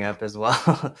life growing up as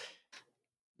well.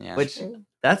 yeah. Which True.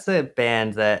 that's a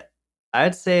band that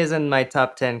I'd say is in my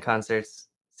top 10 concerts,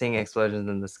 seeing explosions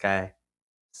in the sky.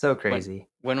 So When crazy.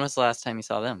 when was the last time you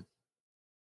saw them?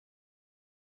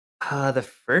 The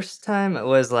first time it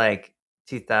was like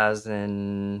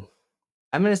 2000,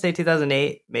 I'm gonna say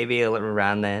 2008, maybe a little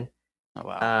around then. Oh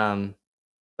wow, Um,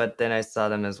 but then I saw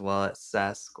them as well at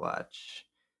Sasquatch,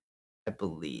 I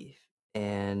believe,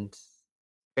 and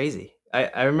crazy.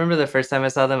 I remember the first time I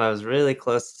saw them, I was really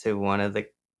close to one of the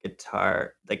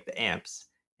guitar, like the amps,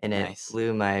 and it nice,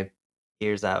 blew my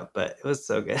ears out, but it was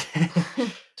so good.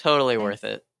 totally Nice. worth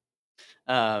it.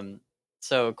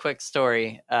 So quick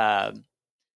story.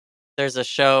 There's a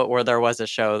show, or there was a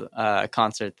show, a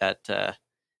concert that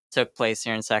took place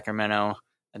here in Sacramento.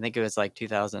 I think it was like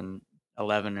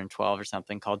 2011 and 12 or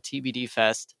something, called TBD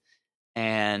Fest,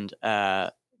 and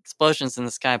Explosions in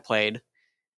the Sky played.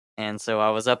 And so I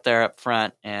was up there up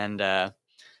front, and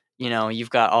you've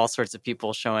got all sorts of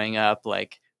people showing up,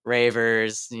 like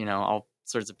ravers, all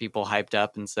sorts of people hyped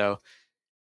up, and so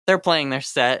they're playing their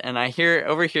set, and I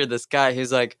overhear this guy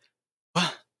who's like,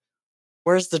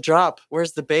 where's the drop?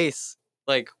 Where's the bass?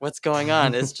 Like, what's going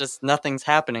on? It's just nothing's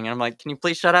happening. And I'm like, can you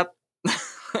please shut up?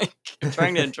 Like, I'm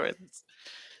trying to enjoy this.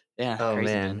 Yeah, Oh,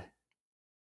 crazy, man. man.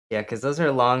 Yeah, because those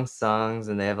are long songs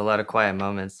and they have a lot of quiet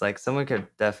moments. Like, someone could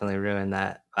definitely ruin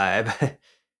that vibe.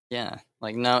 Yeah,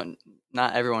 like no,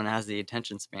 not everyone has the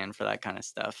attention span for that kind of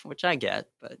stuff, which I get,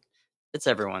 but it's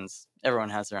everyone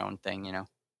has their own thing, you know.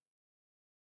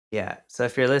 Yeah. So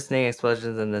if you're listening,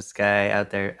 Explosions in the Sky out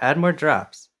there, add more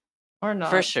drops. Or For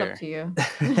not. It's up sure. to you.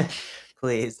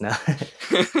 Please, no.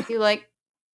 You like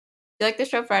the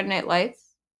show Friday Night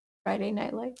Lights? Friday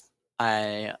Night Lights?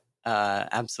 I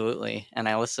absolutely, and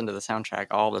I listen to the soundtrack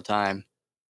all the time.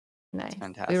 It's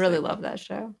Nice. We really fantastic. love that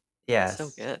show. So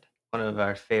Yes. good. One of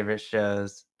our favorite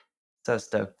shows. So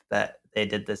stoked that they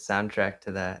did the soundtrack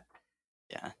to that.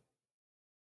 Yeah.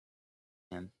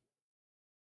 Man.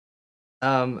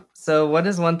 So what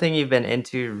is one thing you've been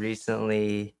into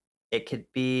recently? It could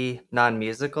be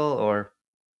non-musical or,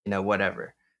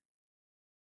 whatever.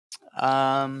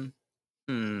 Um,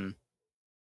 hmm.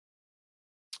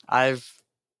 I've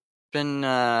been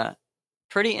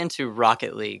pretty into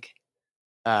Rocket League.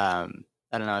 I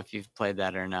don't know if you've played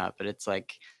that or not, but it's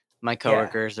like my Yeah.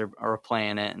 coworkers are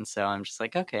playing it, and so I'm just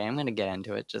like, okay, I'm gonna get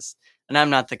into it. And I'm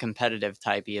not the competitive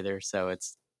type either, so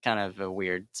it's kind of a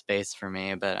weird space for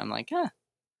me. But I'm like,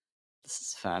 this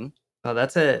is fun. Well,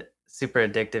 that's a super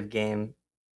addictive game.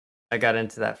 I got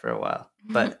into that for a while.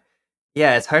 But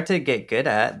yeah, it's hard to get good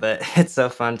at, but it's so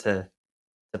fun to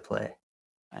play.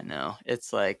 I know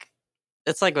it's like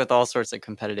with all sorts of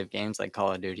competitive games like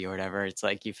Call of Duty or whatever. It's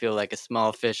like you feel like a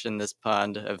small fish in this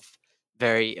pond of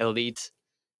very elite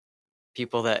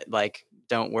people that like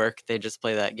don't work. They just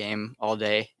play that game all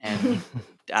day, and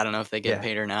I don't know if they get Yeah.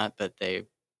 paid or not, but they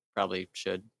probably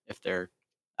should if they're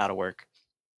out of work.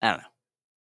 I don't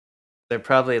They're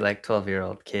probably like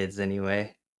 12-year-old kids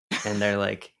anyway, and they're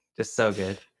like just so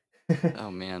good. know.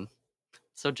 Oh man,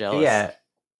 so jealous. Yeah,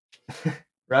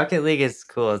 Rocket League is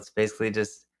cool. It's basically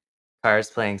just cars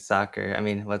playing soccer. I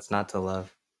mean, what's not to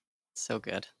love? So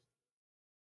good.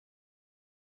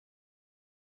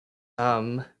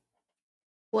 Um,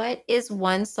 What is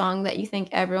one song that you think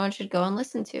everyone should go and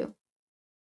listen to?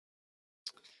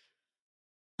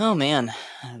 Oh man,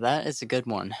 that is a good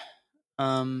one.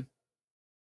 Um,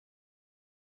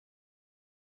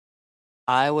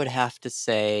 I would have to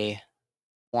say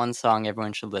one song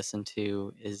everyone should listen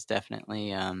to is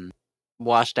definitely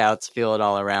Washed Out's Feel It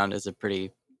All Around is a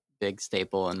pretty big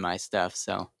staple in my stuff.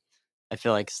 So I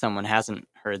feel like if someone hasn't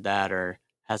heard that or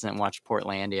hasn't watched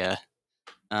Portlandia,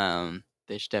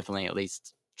 they should definitely at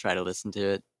least try to listen to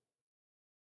it.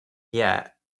 yeah,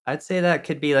 I'd say that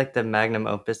could be like the magnum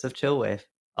opus of chillwave.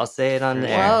 I'll say it on For the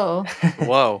sure. air.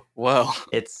 Whoa. Whoa.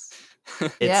 It's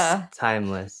it's Yeah.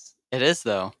 timeless. It is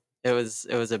though. It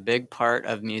was a big part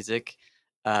of music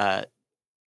uh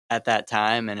at that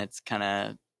time, and it's kind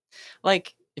of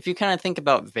like if you kind of think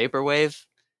about vaporwave,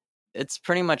 it's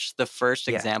pretty much the first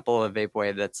Yeah, example of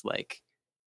vaporwave that's like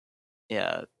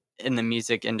yeah, in the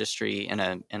music industry in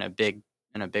a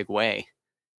big way.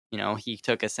 You know, he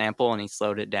took a sample and he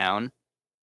slowed it down,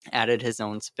 added his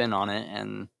own spin on it,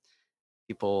 and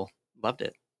people loved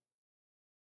it.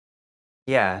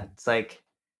 yeah. It's like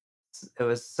it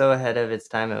was so ahead of its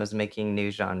time. It was making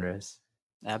new genres.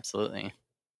 Absolutely.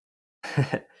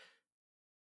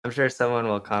 I'm sure someone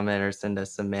will comment or send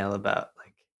us some mail about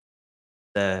like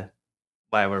the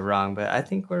why we're wrong, but I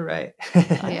think we're right.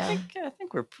 I Yeah. think I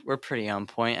think we're pretty on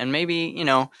point, and maybe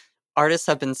artists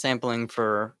have been sampling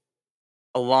for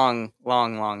a long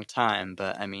time,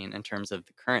 but I mean, in terms of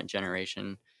the current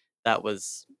generation, that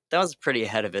was pretty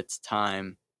ahead of its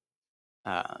time,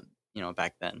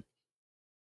 back then.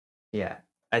 Yeah.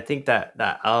 I think that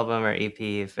album or EP,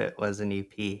 if it was an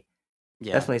EP,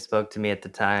 Yeah, definitely spoke to me at the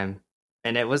time.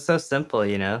 And it was so simple,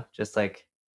 just like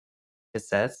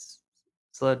cassettes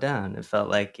slowed down. It felt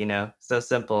like, so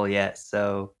simple yet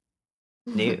so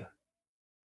new.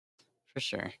 for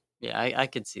sure. Yeah, I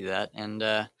could see that,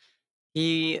 and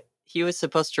he was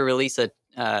supposed to release a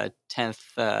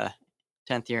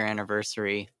 10th year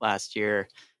anniversary last year,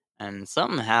 and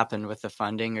something happened with the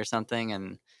funding or something,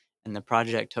 and the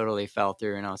project totally fell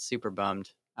through, and I was super bummed.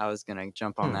 I was gonna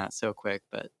jump on Hmm. that so quick,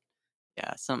 but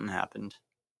yeah, something happened.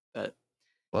 But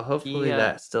Well, he hopefully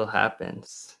that still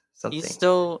happens. he's Something.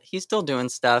 still he's still doing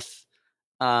stuff.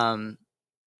 Um,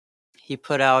 he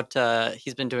put out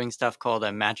he's been doing stuff called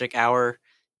a Magic Hour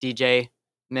DJ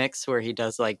mix where he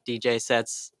does like DJ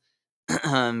sets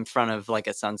in front of like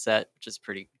a sunset, which is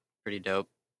pretty dope.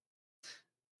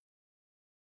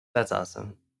 That's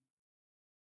awesome.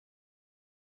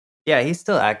 Yeah, he's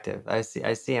still active. I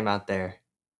see him out there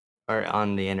or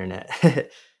on the internet.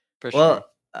 For sure.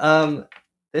 Well,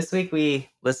 this week we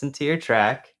listened to your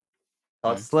track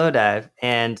called Mm. Slow Dive,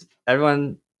 and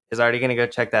everyone is already going to go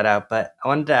check that out. But I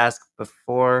wanted to ask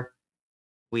before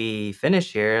we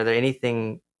finish here, is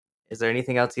there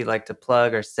anything else you'd like to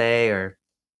plug or say or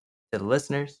to the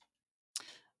listeners?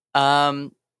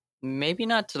 Maybe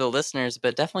not to the listeners,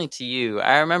 but definitely to you.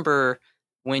 I remember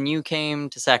when you came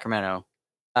to Sacramento,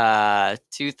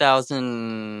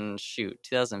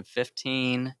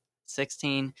 2015,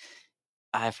 16.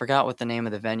 I forgot what the name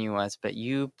of the venue was, but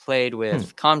you played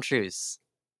with Comtruce,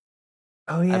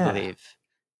 Oh I yeah. believe.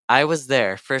 I was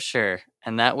there for sure,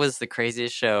 and that was the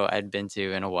craziest show I'd been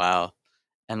to in a while.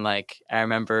 And like, I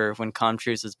remember when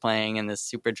Comtruce was playing, and this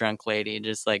super drunk lady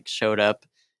just like showed up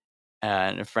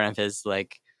in front of his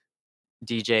like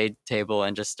DJ table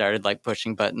and just started like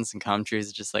pushing buttons, and Comtruce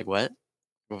is just like, "What?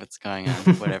 What's going on?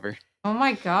 Whatever." Oh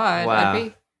my god, I'd Wow.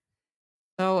 be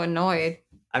so annoyed.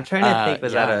 I'm trying to think,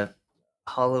 was that Yeah, a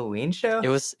Halloween show? it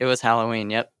was Halloween.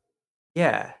 Yep.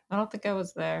 Yeah, I don't think I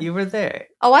was there. you were there.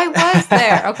 Oh, I was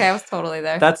there. Okay, I was totally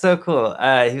there. That's so cool.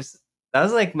 That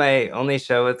was like my only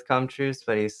show with Comtruce,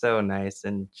 but he's so nice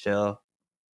and chill.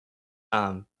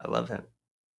 I love him.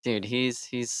 Dude, he's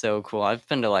so cool. I've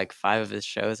been to like 5 of his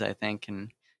shows, I think, and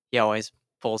he always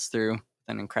pulls through with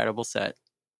an incredible set.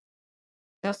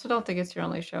 I also don't think it's your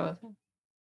only show with him.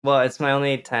 Well, it's my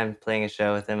only time playing a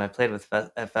show with him. I played with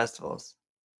at festivals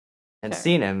and Fair.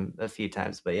 seen him a few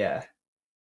times, but yeah,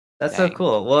 that's so Dang.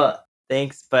 cool. Well,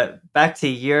 thanks. But back to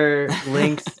your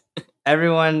links,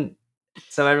 everyone.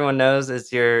 So everyone knows,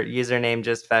 is your username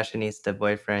just Fashionista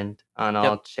Boyfriend on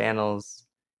all Yep. channels?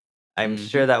 I'm Mhm.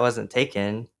 sure that wasn't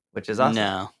taken, which is awesome.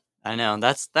 No. I know.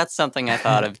 That's something I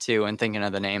thought of too when thinking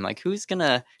of the name. Like, who's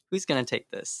gonna take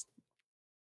this?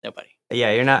 Nobody.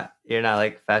 Yeah, you're not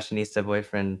like Fashionista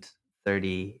Boyfriend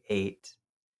 38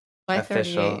 Why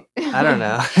official. 38? I don't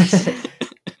know.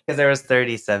 Because there was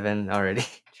 37 already.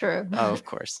 True. Oh, of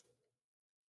course.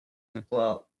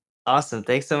 Well, awesome.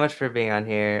 Thanks so much for being on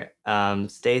here.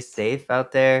 Stay safe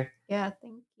out there. Yeah,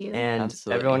 thank you. And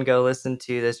everyone Absolutely. go listen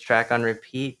to this track on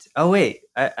repeat. Oh, wait.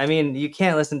 I mean, you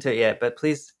can't listen to it yet, but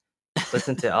please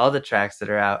listen to all the tracks that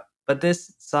are out. But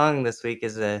this song this week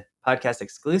is a podcast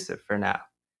exclusive for now.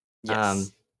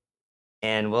 Yes.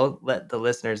 And we'll let the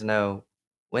listeners know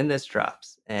when this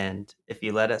drops. And if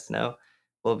you let us know,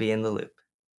 we'll be in the loop.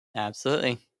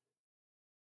 Absolutely.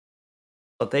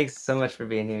 Well, thanks so much for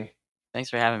being here. Thanks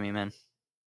for having me, man.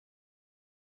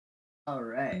 All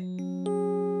right.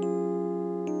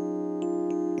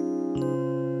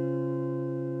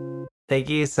 Thank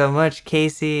you so much,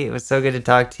 Casey. It was so good to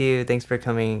talk to you. Thanks for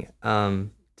coming to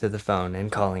the phone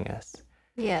and calling us.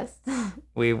 Yes.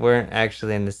 We weren't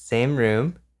actually in the same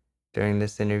room during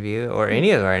this interview or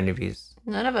any of our interviews.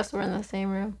 None of us were in the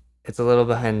same room. It's a little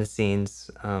behind the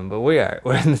scenes, but we are.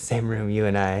 We're in the same room, you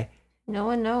and I. No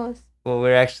one knows. Well,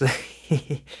 we're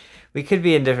actually we could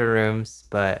be in different rooms,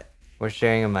 but we're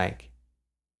sharing a mic.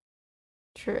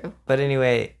 True. But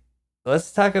anyway,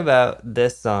 let's talk about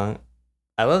this song.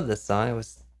 I love this song. It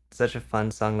was such a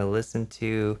fun song to listen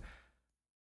to.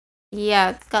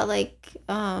 Yeah, it's got like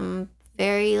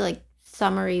very like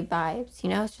summery vibes, you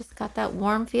know? It's just got that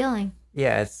warm feeling.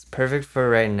 Yeah, it's perfect for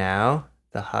right now,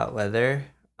 the hot weather,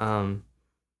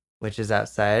 which is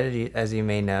outside, as you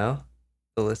may know,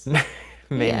 the listener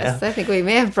may know. Yes, I think we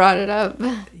may have brought it up.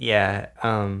 Yeah,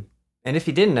 and if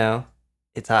you didn't know,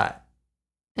 it's hot.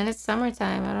 And it's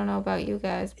summertime. I don't know about you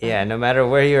guys. But Yeah, no matter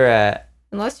where you're at.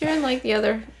 unless you're in like the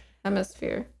other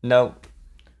hemisphere. Nope.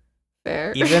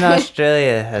 Fair. Even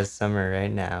Australia has summer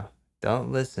right now.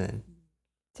 Don't listen.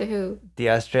 To who? The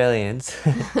Australians.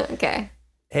 Okay.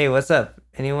 Hey, what's up?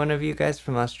 Any one of you guys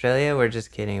from Australia? We're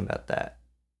just kidding about that.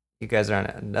 You guys are on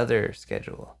another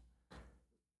schedule.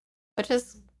 Which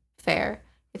is fair.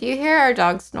 If you hear our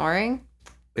dog snoring,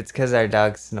 It's because our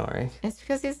dog's snoring. it's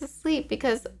because he's asleep.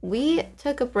 Because we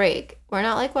took a break. We're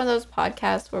not like one of those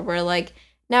podcasts where we're like,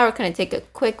 now we're going to take a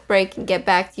quick break and get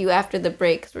back to you after the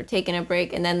break because we're taking a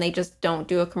break. And then they just don't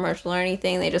do a commercial or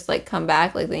anything. They just like come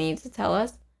back like they need to tell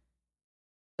us.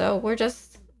 So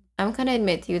I'm going to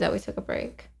admit to you that we took a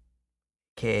break.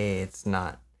 Okay, it's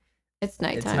not. It's It's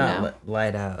nighttime not now.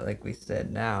 light out like we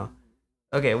said now.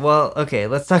 Okay, well,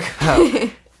 let's talk about.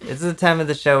 This is the time of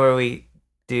the show where we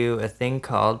do a thing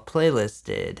called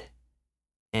Playlisted.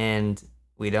 And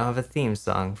we don't have a theme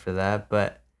song for that,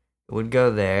 but it would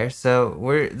go there.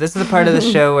 So this is the part of the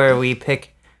show where we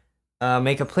make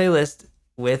a playlist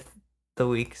with the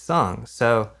week's song.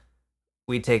 So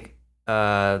we take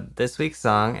this week's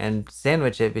song and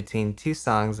sandwich it between two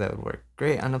songs that would work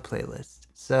great on a playlist.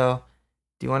 So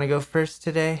do you want to go first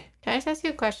today? Can I just ask you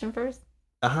a question first?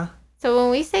 Uh-huh. So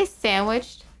when we say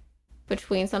sandwiched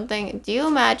between something, do you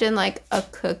imagine like a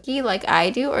cookie like I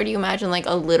do, or do you imagine like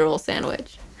a literal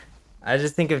sandwich? I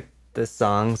just think of the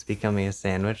songs becoming a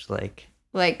sandwich, like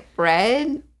Like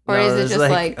bread? Or no, is it there's just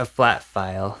like like a flat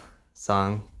file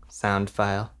sound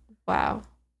file. wow.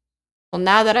 Well,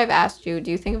 now that I've asked you,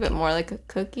 do you think of it more like a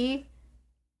cookie?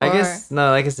 I Or- guess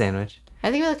no, like a sandwich.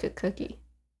 I think of it like a cookie.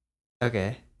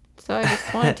 Okay. So I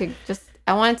just wanted to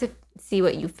I wanted to see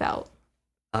what you felt.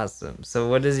 Awesome. So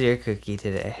what is your cookie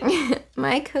today?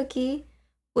 My cookie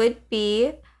would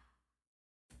be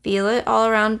Feel It All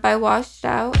Around by Washed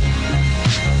Out.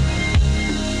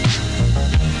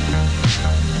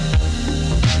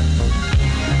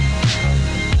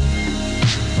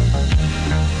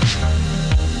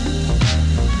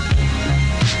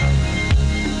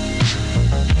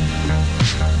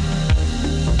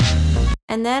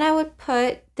 And then I would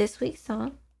put this week's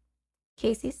song,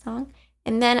 Casey's song,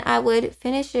 and then I would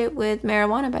finish it with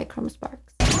Marijuana by Chrome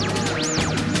Sparks.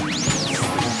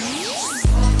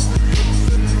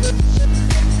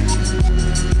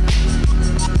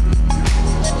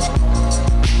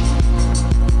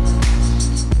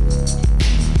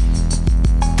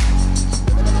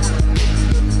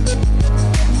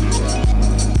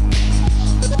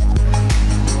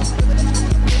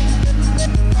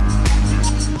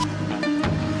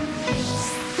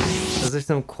 Those are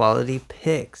some quality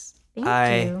picks.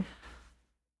 Thank you.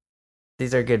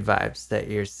 These are good vibes that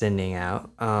you're sending out.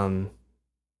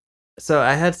 So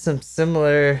I had some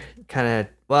similar kind of.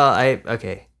 Well,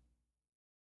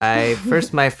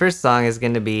 my first song is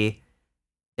gonna be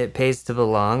 "It Pays to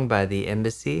Belong" by the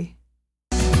Embassy.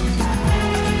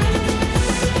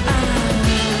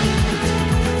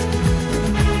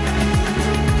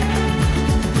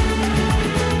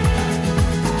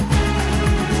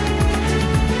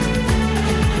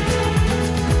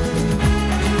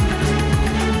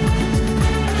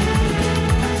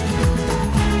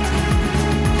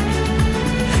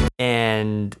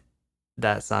 And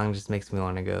that song just makes me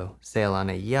want to go sail on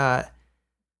a yacht.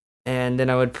 And then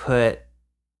I would put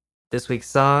this week's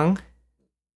song,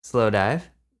 Slow Dive.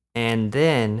 And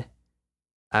then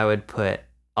I would put,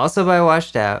 also by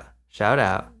Washed Out, shout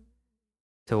out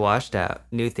to Washed Out,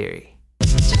 New Theory.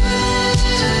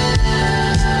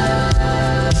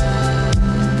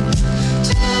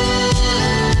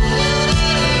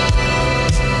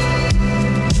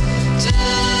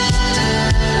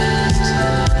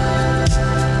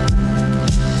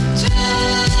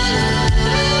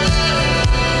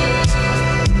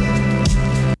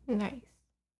 Nice.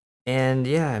 And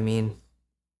yeah, I mean,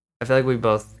 I feel like we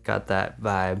both got that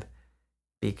vibe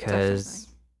because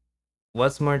Definitely.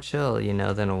 what's more chill,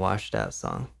 than a Washed Out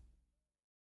song?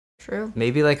 True.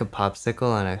 Maybe like a popsicle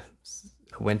on a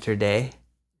winter day.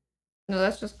 No,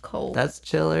 that's just cold. That's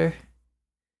chiller.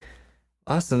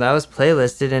 Awesome. That was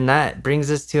playlisted, and that brings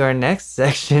us to our next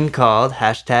section called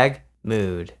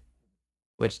 #mood,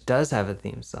 which does have a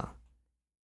theme song.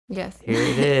 Yes. Here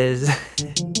it is.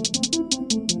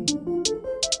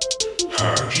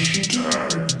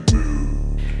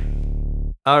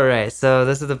 All right, so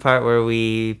this is the part where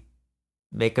we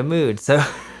make a mood. So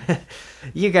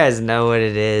you guys know what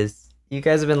it is. You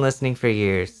guys have been listening for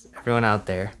years. Everyone out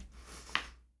there.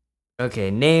 Okay,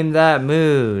 name that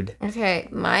mood. Okay,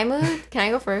 my mood. Can I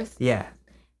go first? Yeah.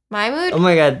 My mood. Oh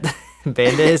my god,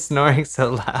 Bandit is snoring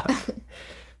so loud.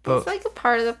 It's like a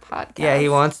part of the podcast. Yeah, he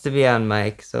wants to be on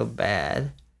mic so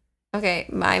bad. Okay,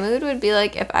 my mood would be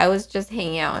like if I was just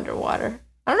hanging out underwater.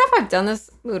 I don't know if I've done this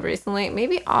mood recently.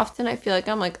 Maybe often I feel like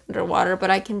I'm like underwater,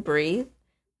 but I can breathe.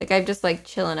 Like I'm just like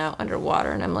chilling out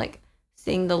underwater and I'm like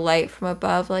seeing the light from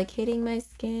above, like hitting my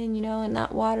skin, in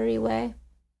that watery way.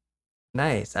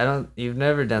 Nice. You've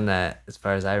never done that as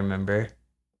far as I remember.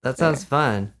 That sounds Sure.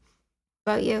 fun.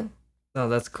 What about you? Oh,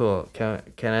 that's cool. Can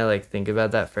I like think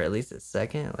about that for at least a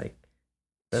second? Like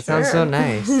that sounds so Sure.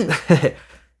 nice.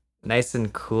 Nice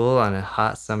and cool on a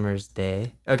hot summer's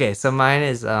day. Okay, so mine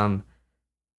is I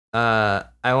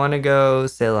want to go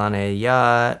sail on a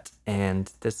yacht,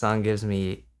 and this song gives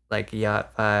me like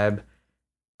yacht vibe.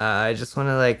 I just want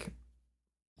to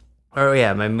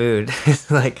my mood is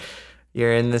like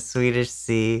you're in the Swedish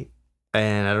Sea,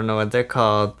 and I don't know what they're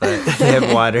called, but they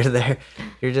have water there.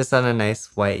 You're just on a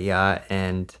nice white yacht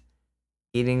and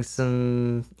eating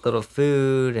some little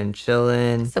food and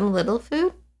chilling. Some little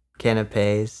food?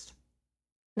 Canapes.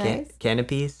 Nice.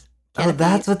 Canopies? Oh, Canopies?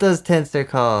 that's what those tents are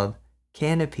called.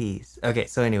 Canopies. Okay,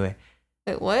 so anyway,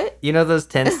 Wait, what? you know those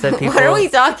tents that people. What are we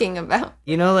talking about?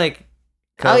 Like.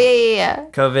 Oh, yeah.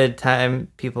 COVID time,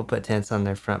 people put tents on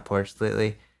their front porch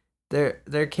lately.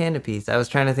 They're canopies. I was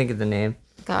trying to think of the name.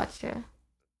 Gotcha.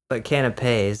 But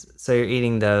canapes. So you're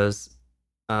eating those.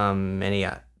 And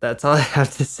yeah, that's all I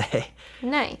have to say.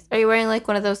 Nice. Are you wearing like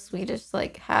one of those Swedish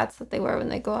like hats that they wear when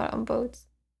they go out on boats?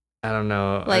 I don't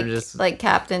know. Like I'm just like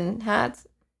captain hats?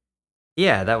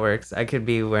 yeah, that works. I could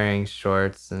be wearing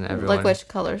shorts and everyone Like which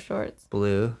color shorts?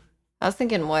 blue. I was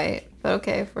thinking white, but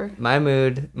okay, for My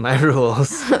mood, my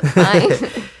rules. Fine.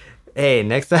 Hey,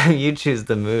 next time you choose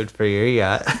the mood for your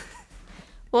yacht.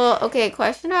 Well, okay,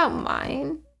 question about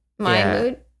mine. My Yeah.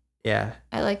 mood. Yeah,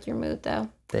 I like your mood though.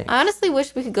 thanks. I honestly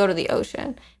wish we could go to the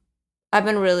ocean. I've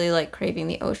been really like craving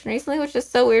the ocean recently, which is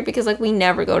so weird because like we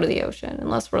never go to the ocean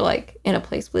unless we're like in a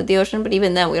place with the ocean, but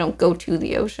even then we don't go to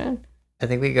the ocean. I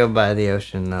think we go by the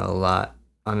ocean though a lot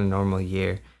on a normal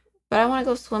year. But I want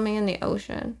to go swimming in the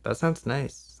ocean. That sounds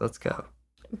nice. Let's go.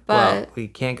 But Well, we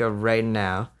can't go right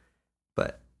now,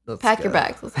 but let's pack go. your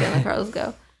bags. Let's get in the car. Let's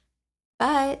go.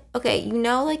 But okay, you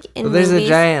know, like in Well, there's movies, a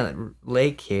giant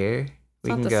lake here. it's We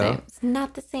not can the go. same. It's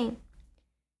not the same.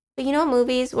 But you know,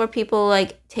 movies where people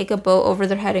like take a boat over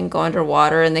their head and go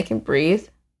underwater and they can breathe.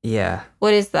 Yeah,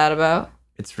 What is that about?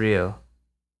 it's real.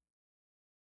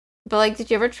 But like, did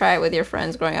you ever try it with your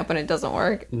friends growing up and it doesn't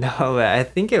work? No, but I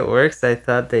think it works. I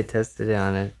thought they tested it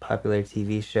on a popular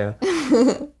TV show.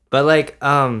 But like,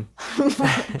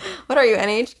 What are you,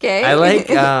 NHK? I like,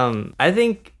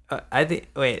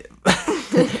 wait,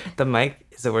 the mic,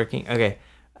 is it working? Okay.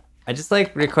 I just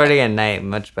like recording at night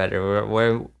much better.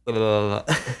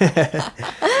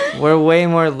 We're way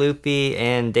more loopy,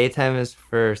 and daytime is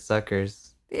for suckers.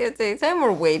 Yeah, daytime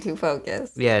we're way too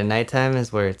focused. Yeah, nighttime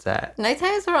is where it's at.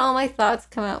 Nighttime is where all my thoughts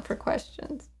come out for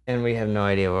questions. And we have no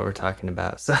idea what we're talking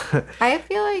about. So, I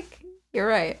feel like you're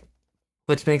right.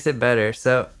 which makes it better.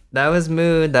 So, that was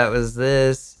Mood. That was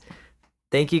this.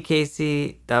 Thank you,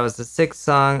 Casey. That was the 6th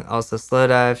song. Also, Slow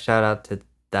Dive. Shout out to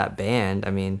that band.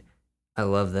 I mean, I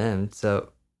love them. So,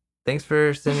 thanks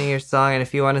for sending your song. And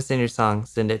if you want to send your song,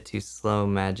 send it to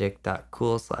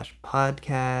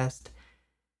slowmagic.cool/podcast.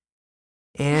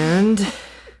 And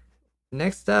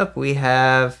next up, we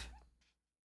have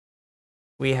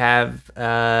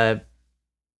a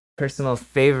personal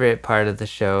favorite part of the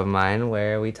show of mine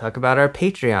where we talk about our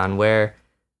Patreon, where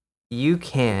you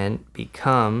can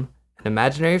become an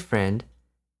imaginary friend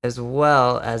as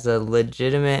well as a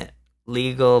legitimate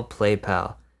legal play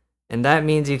pal. And that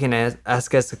means you can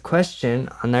ask us a question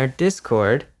on our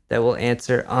Discord that we'll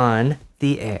answer on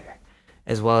the air,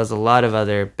 as well as a lot of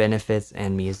other benefits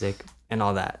and music and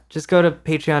all that. Just go to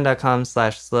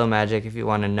patreon.com/slowmagic if you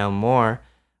want to know more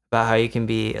about how you can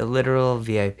be a literal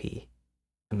VIP,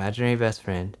 imaginary best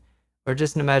friend, or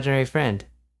just an imaginary friend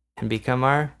and become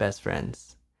our best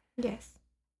friends. Yes.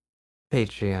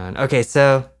 Patreon. Okay,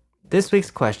 so this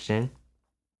week's question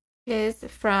Is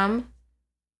from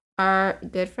our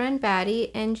good friend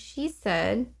Batty, and she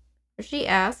asked, do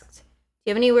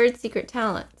you have any weird secret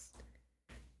talents?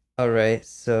 All right,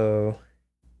 so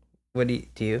what do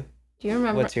you? Do you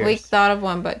remember? What's We yours? thought of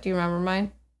one, but do you remember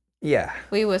mine? Yeah,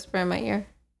 Will you whisper in my ear?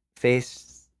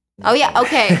 face. Oh, yeah.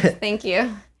 Okay. Thank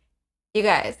you. You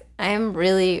guys, I am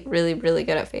really, really, really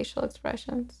good at facial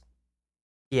expressions.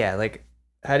 Yeah, like,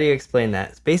 how do you explain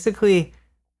that? It's basically,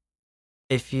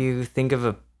 if you think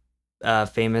of a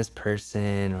famous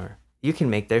person, or you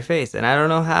can make their face, and I don't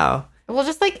know how. Well,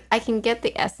 just like I can get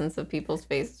the essence of people's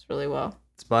faces really well.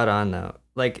 Spot on though,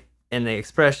 like in the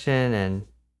expression, and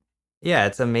yeah,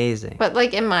 it's amazing. But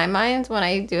like in my mind, when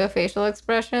I do a facial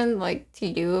expression, like to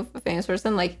you, of a famous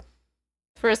person, like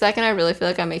for a second, I really feel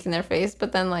like I'm making their face.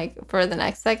 But then like for the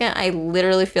next second, I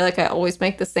literally feel like I always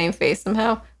make the same face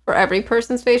somehow for every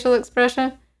person's facial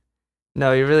expression.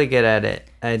 No, you're really good at it.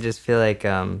 I just feel like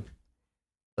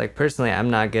personally, I'm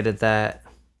not good at that.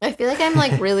 I feel like I'm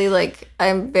like really like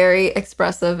I'm very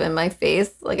expressive in my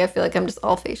face. Like I feel like I'm just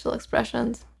all facial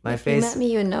expressions. My If you face, met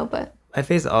me, you would know, but my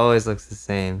face always looks the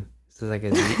same. It's like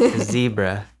a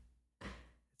zebra.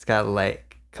 It's got light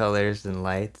colors and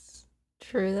lights.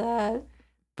 true that.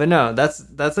 But no,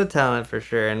 that's a talent for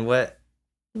sure. And what?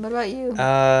 What about you?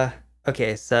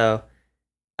 Okay, so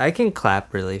I can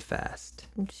clap really fast.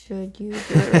 Should you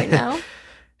do it right now?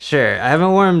 Sure, I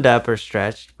haven't warmed up or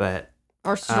stretched, but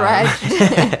Or stretched?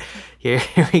 here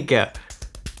we go.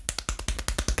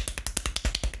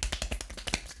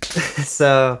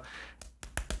 So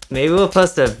maybe we'll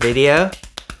post a video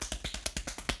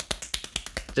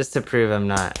just to prove I'm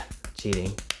not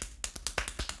cheating.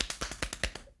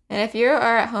 And if you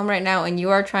are at home right now and you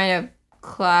are trying to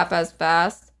clap as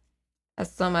fast as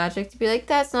Slow Magic to be like,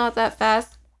 that's not that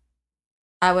fast,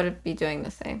 I would be doing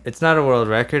the same. It's not a world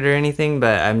record or anything,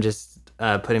 but I'm just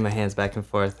putting my hands back and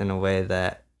forth in a way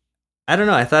that, I don't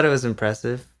know, I thought it was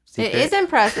impressive. It is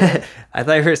impressive. I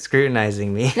thought you were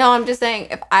scrutinizing me. No, I'm just saying,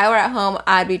 if I were at home,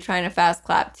 I'd be trying to fast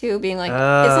clap too, being like, it's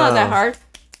not that Oh. hard,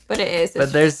 but it is.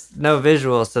 But there's no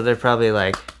visual, so they're probably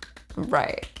like,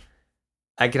 Right.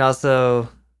 I can also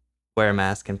wear a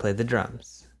mask and play the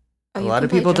drums. Oh, A you lot can of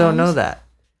play people don't know drums?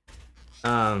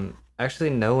 that. Actually,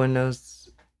 no one knows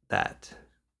that.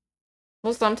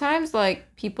 Well, sometimes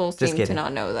like people seem to kidding.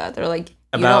 not know that. They're like, you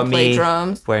About don't play me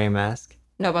drums. wearing a mask?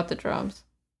 Know about the drums.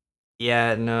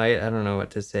 Yeah, no, I don't know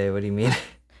what to say. What do you mean?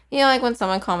 You know, like when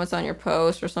someone comments on your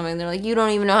post or something, they're like, you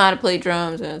don't even know how to play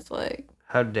drums, and it's like,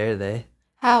 How dare they?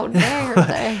 how dare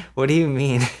they? What do you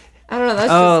mean? I don't know.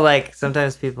 That's Oh, just like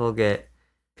sometimes people get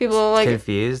people like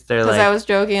confused. They're because like, I was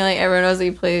joking, like everyone knows that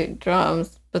you play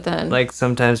drums, but then like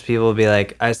sometimes people will be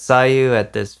like, I saw you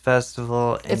at this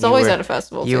festival. And it's you always were, at a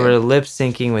festival. You too. were lip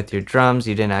syncing with your drums.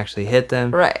 You didn't actually hit them.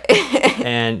 Right.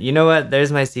 And you know what?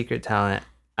 There's my secret talent.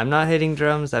 I'm not hitting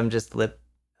drums. I'm just drum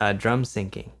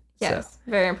syncing. Yes,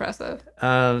 very impressive.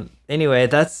 Anyway,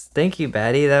 thank you,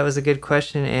 Batty. That was a good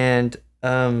question. And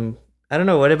I don't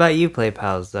know. What about you, Play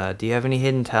Pals? Do you have any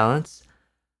hidden talents?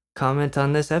 Comment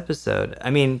on this episode.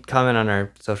 I mean, comment on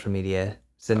our social media.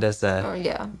 Send us a Oh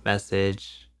yeah.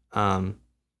 message.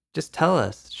 Just tell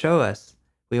us. Show us.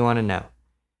 We want to know.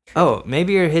 Oh,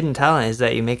 maybe your hidden talent is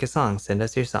that you make a song. Send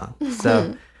us your song.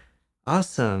 So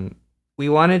awesome. We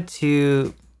wanted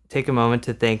to take a moment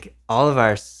to thank all of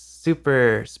our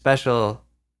super special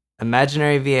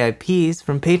imaginary VIPs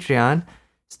from Patreon,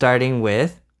 starting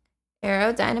with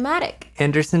Aerodynamatic.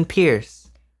 Anderson Pierce,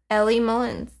 Ellie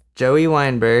Mullins. Joey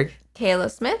Weinberg,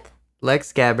 Kayla Smith.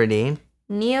 Lex Gabardine,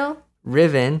 Neil.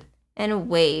 Riven. And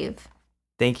Wave.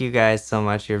 Thank you guys so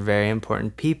much. You're very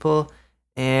important people.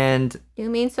 And You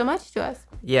mean so much to us.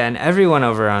 yeah, and everyone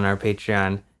over on our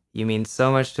Patreon, you mean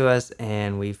so much to us,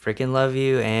 and we freaking love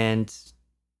you. And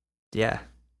yeah,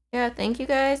 Yeah, thank you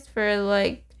guys for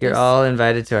like. you're all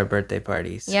invited to our birthday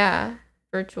parties. Yeah,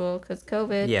 virtual because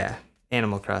COVID. Yeah,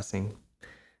 Animal Crossing.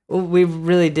 Well, we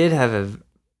really did have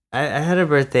I had a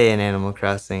birthday in Animal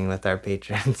Crossing with our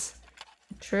patrons.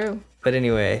 True. But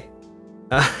anyway,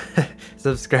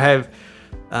 subscribe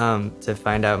to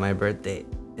find out my birth date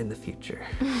in the future.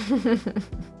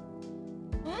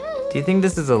 Do you think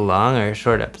this is a long or a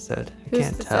short episode? I Who's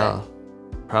can't to tell.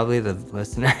 Probably the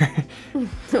listener.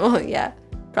 Well, yeah,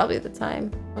 probably the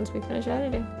time once we finish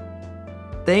editing.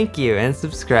 Thank you, and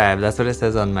subscribe. That's what it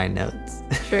says on my notes.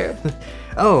 True.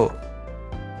 Oh,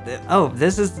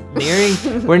 this is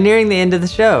we're nearing the end of the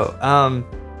show.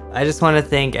 I just want to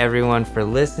thank everyone for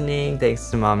listening. Thanks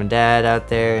to Mom and Dad out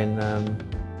there, and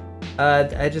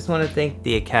I just want to thank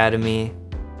the academy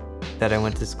that I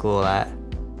went to school at.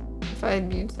 If I had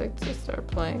music to start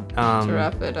playing to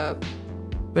wrap it up.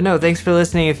 But no, thanks for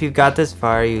listening. If you've got this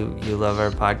far, you love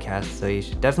our podcast, so you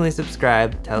should definitely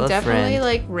subscribe. Tell a friend. Definitely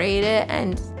like rate it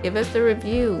and give us a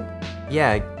review.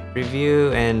 Yeah,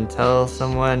 review and tell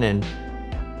someone, and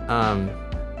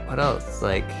what else?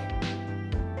 Like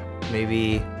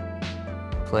maybe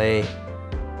play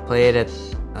it at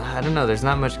I don't know. There's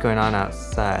not much going on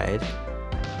outside.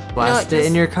 Blast it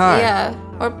in your car. Yeah,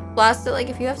 or blast it like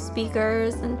if you have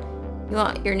speakers and you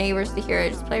want your neighbors to hear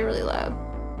it. Just play really loud.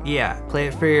 Yeah, play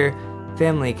it for your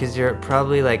family because you're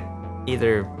probably like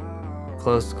either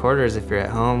close quarters if you're at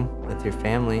home with your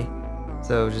family.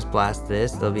 So just blast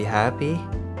this; they'll be happy.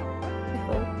 I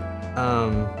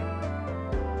hope.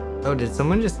 Oh, did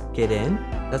someone just get in?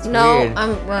 That's No, weird.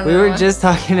 I'm. We were just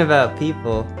talking about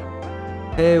people.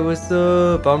 Hey, what's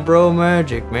up? I'm Bro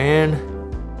Magic, man.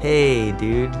 Hey,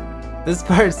 dude. This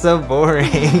part's so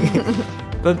boring.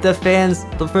 But the fans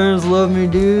love me,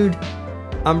 dude.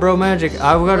 I'm Bro Magic.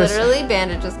 I've got Literally,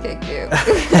 Bandit just kicked you.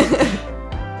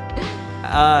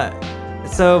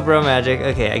 So Bro Magic.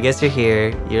 Okay, I guess you're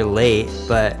here. You're late,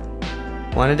 but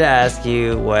wanted to ask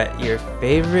you what your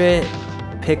favorite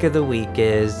pick of the week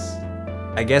is.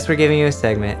 I guess we're giving you a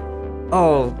segment.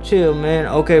 Oh, chill, man.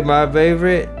 Okay, my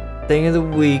favorite thing of the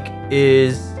week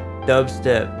is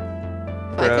dubstep.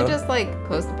 If I could just like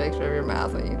post a picture of your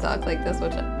mouth when you talk like this,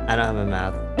 which I don't have a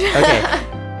mouth. Okay.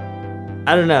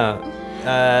 I don't know.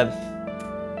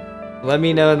 Let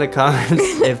me know in the comments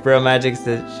if Bro Magic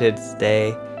should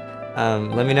stay.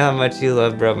 Let me know how much you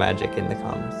love Bro Magic in the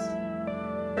comments.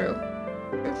 True.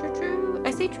 True.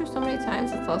 I say true so many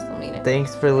times, it's also mean it.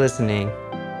 Thanks for listening.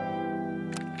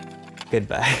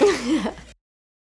 Goodbye.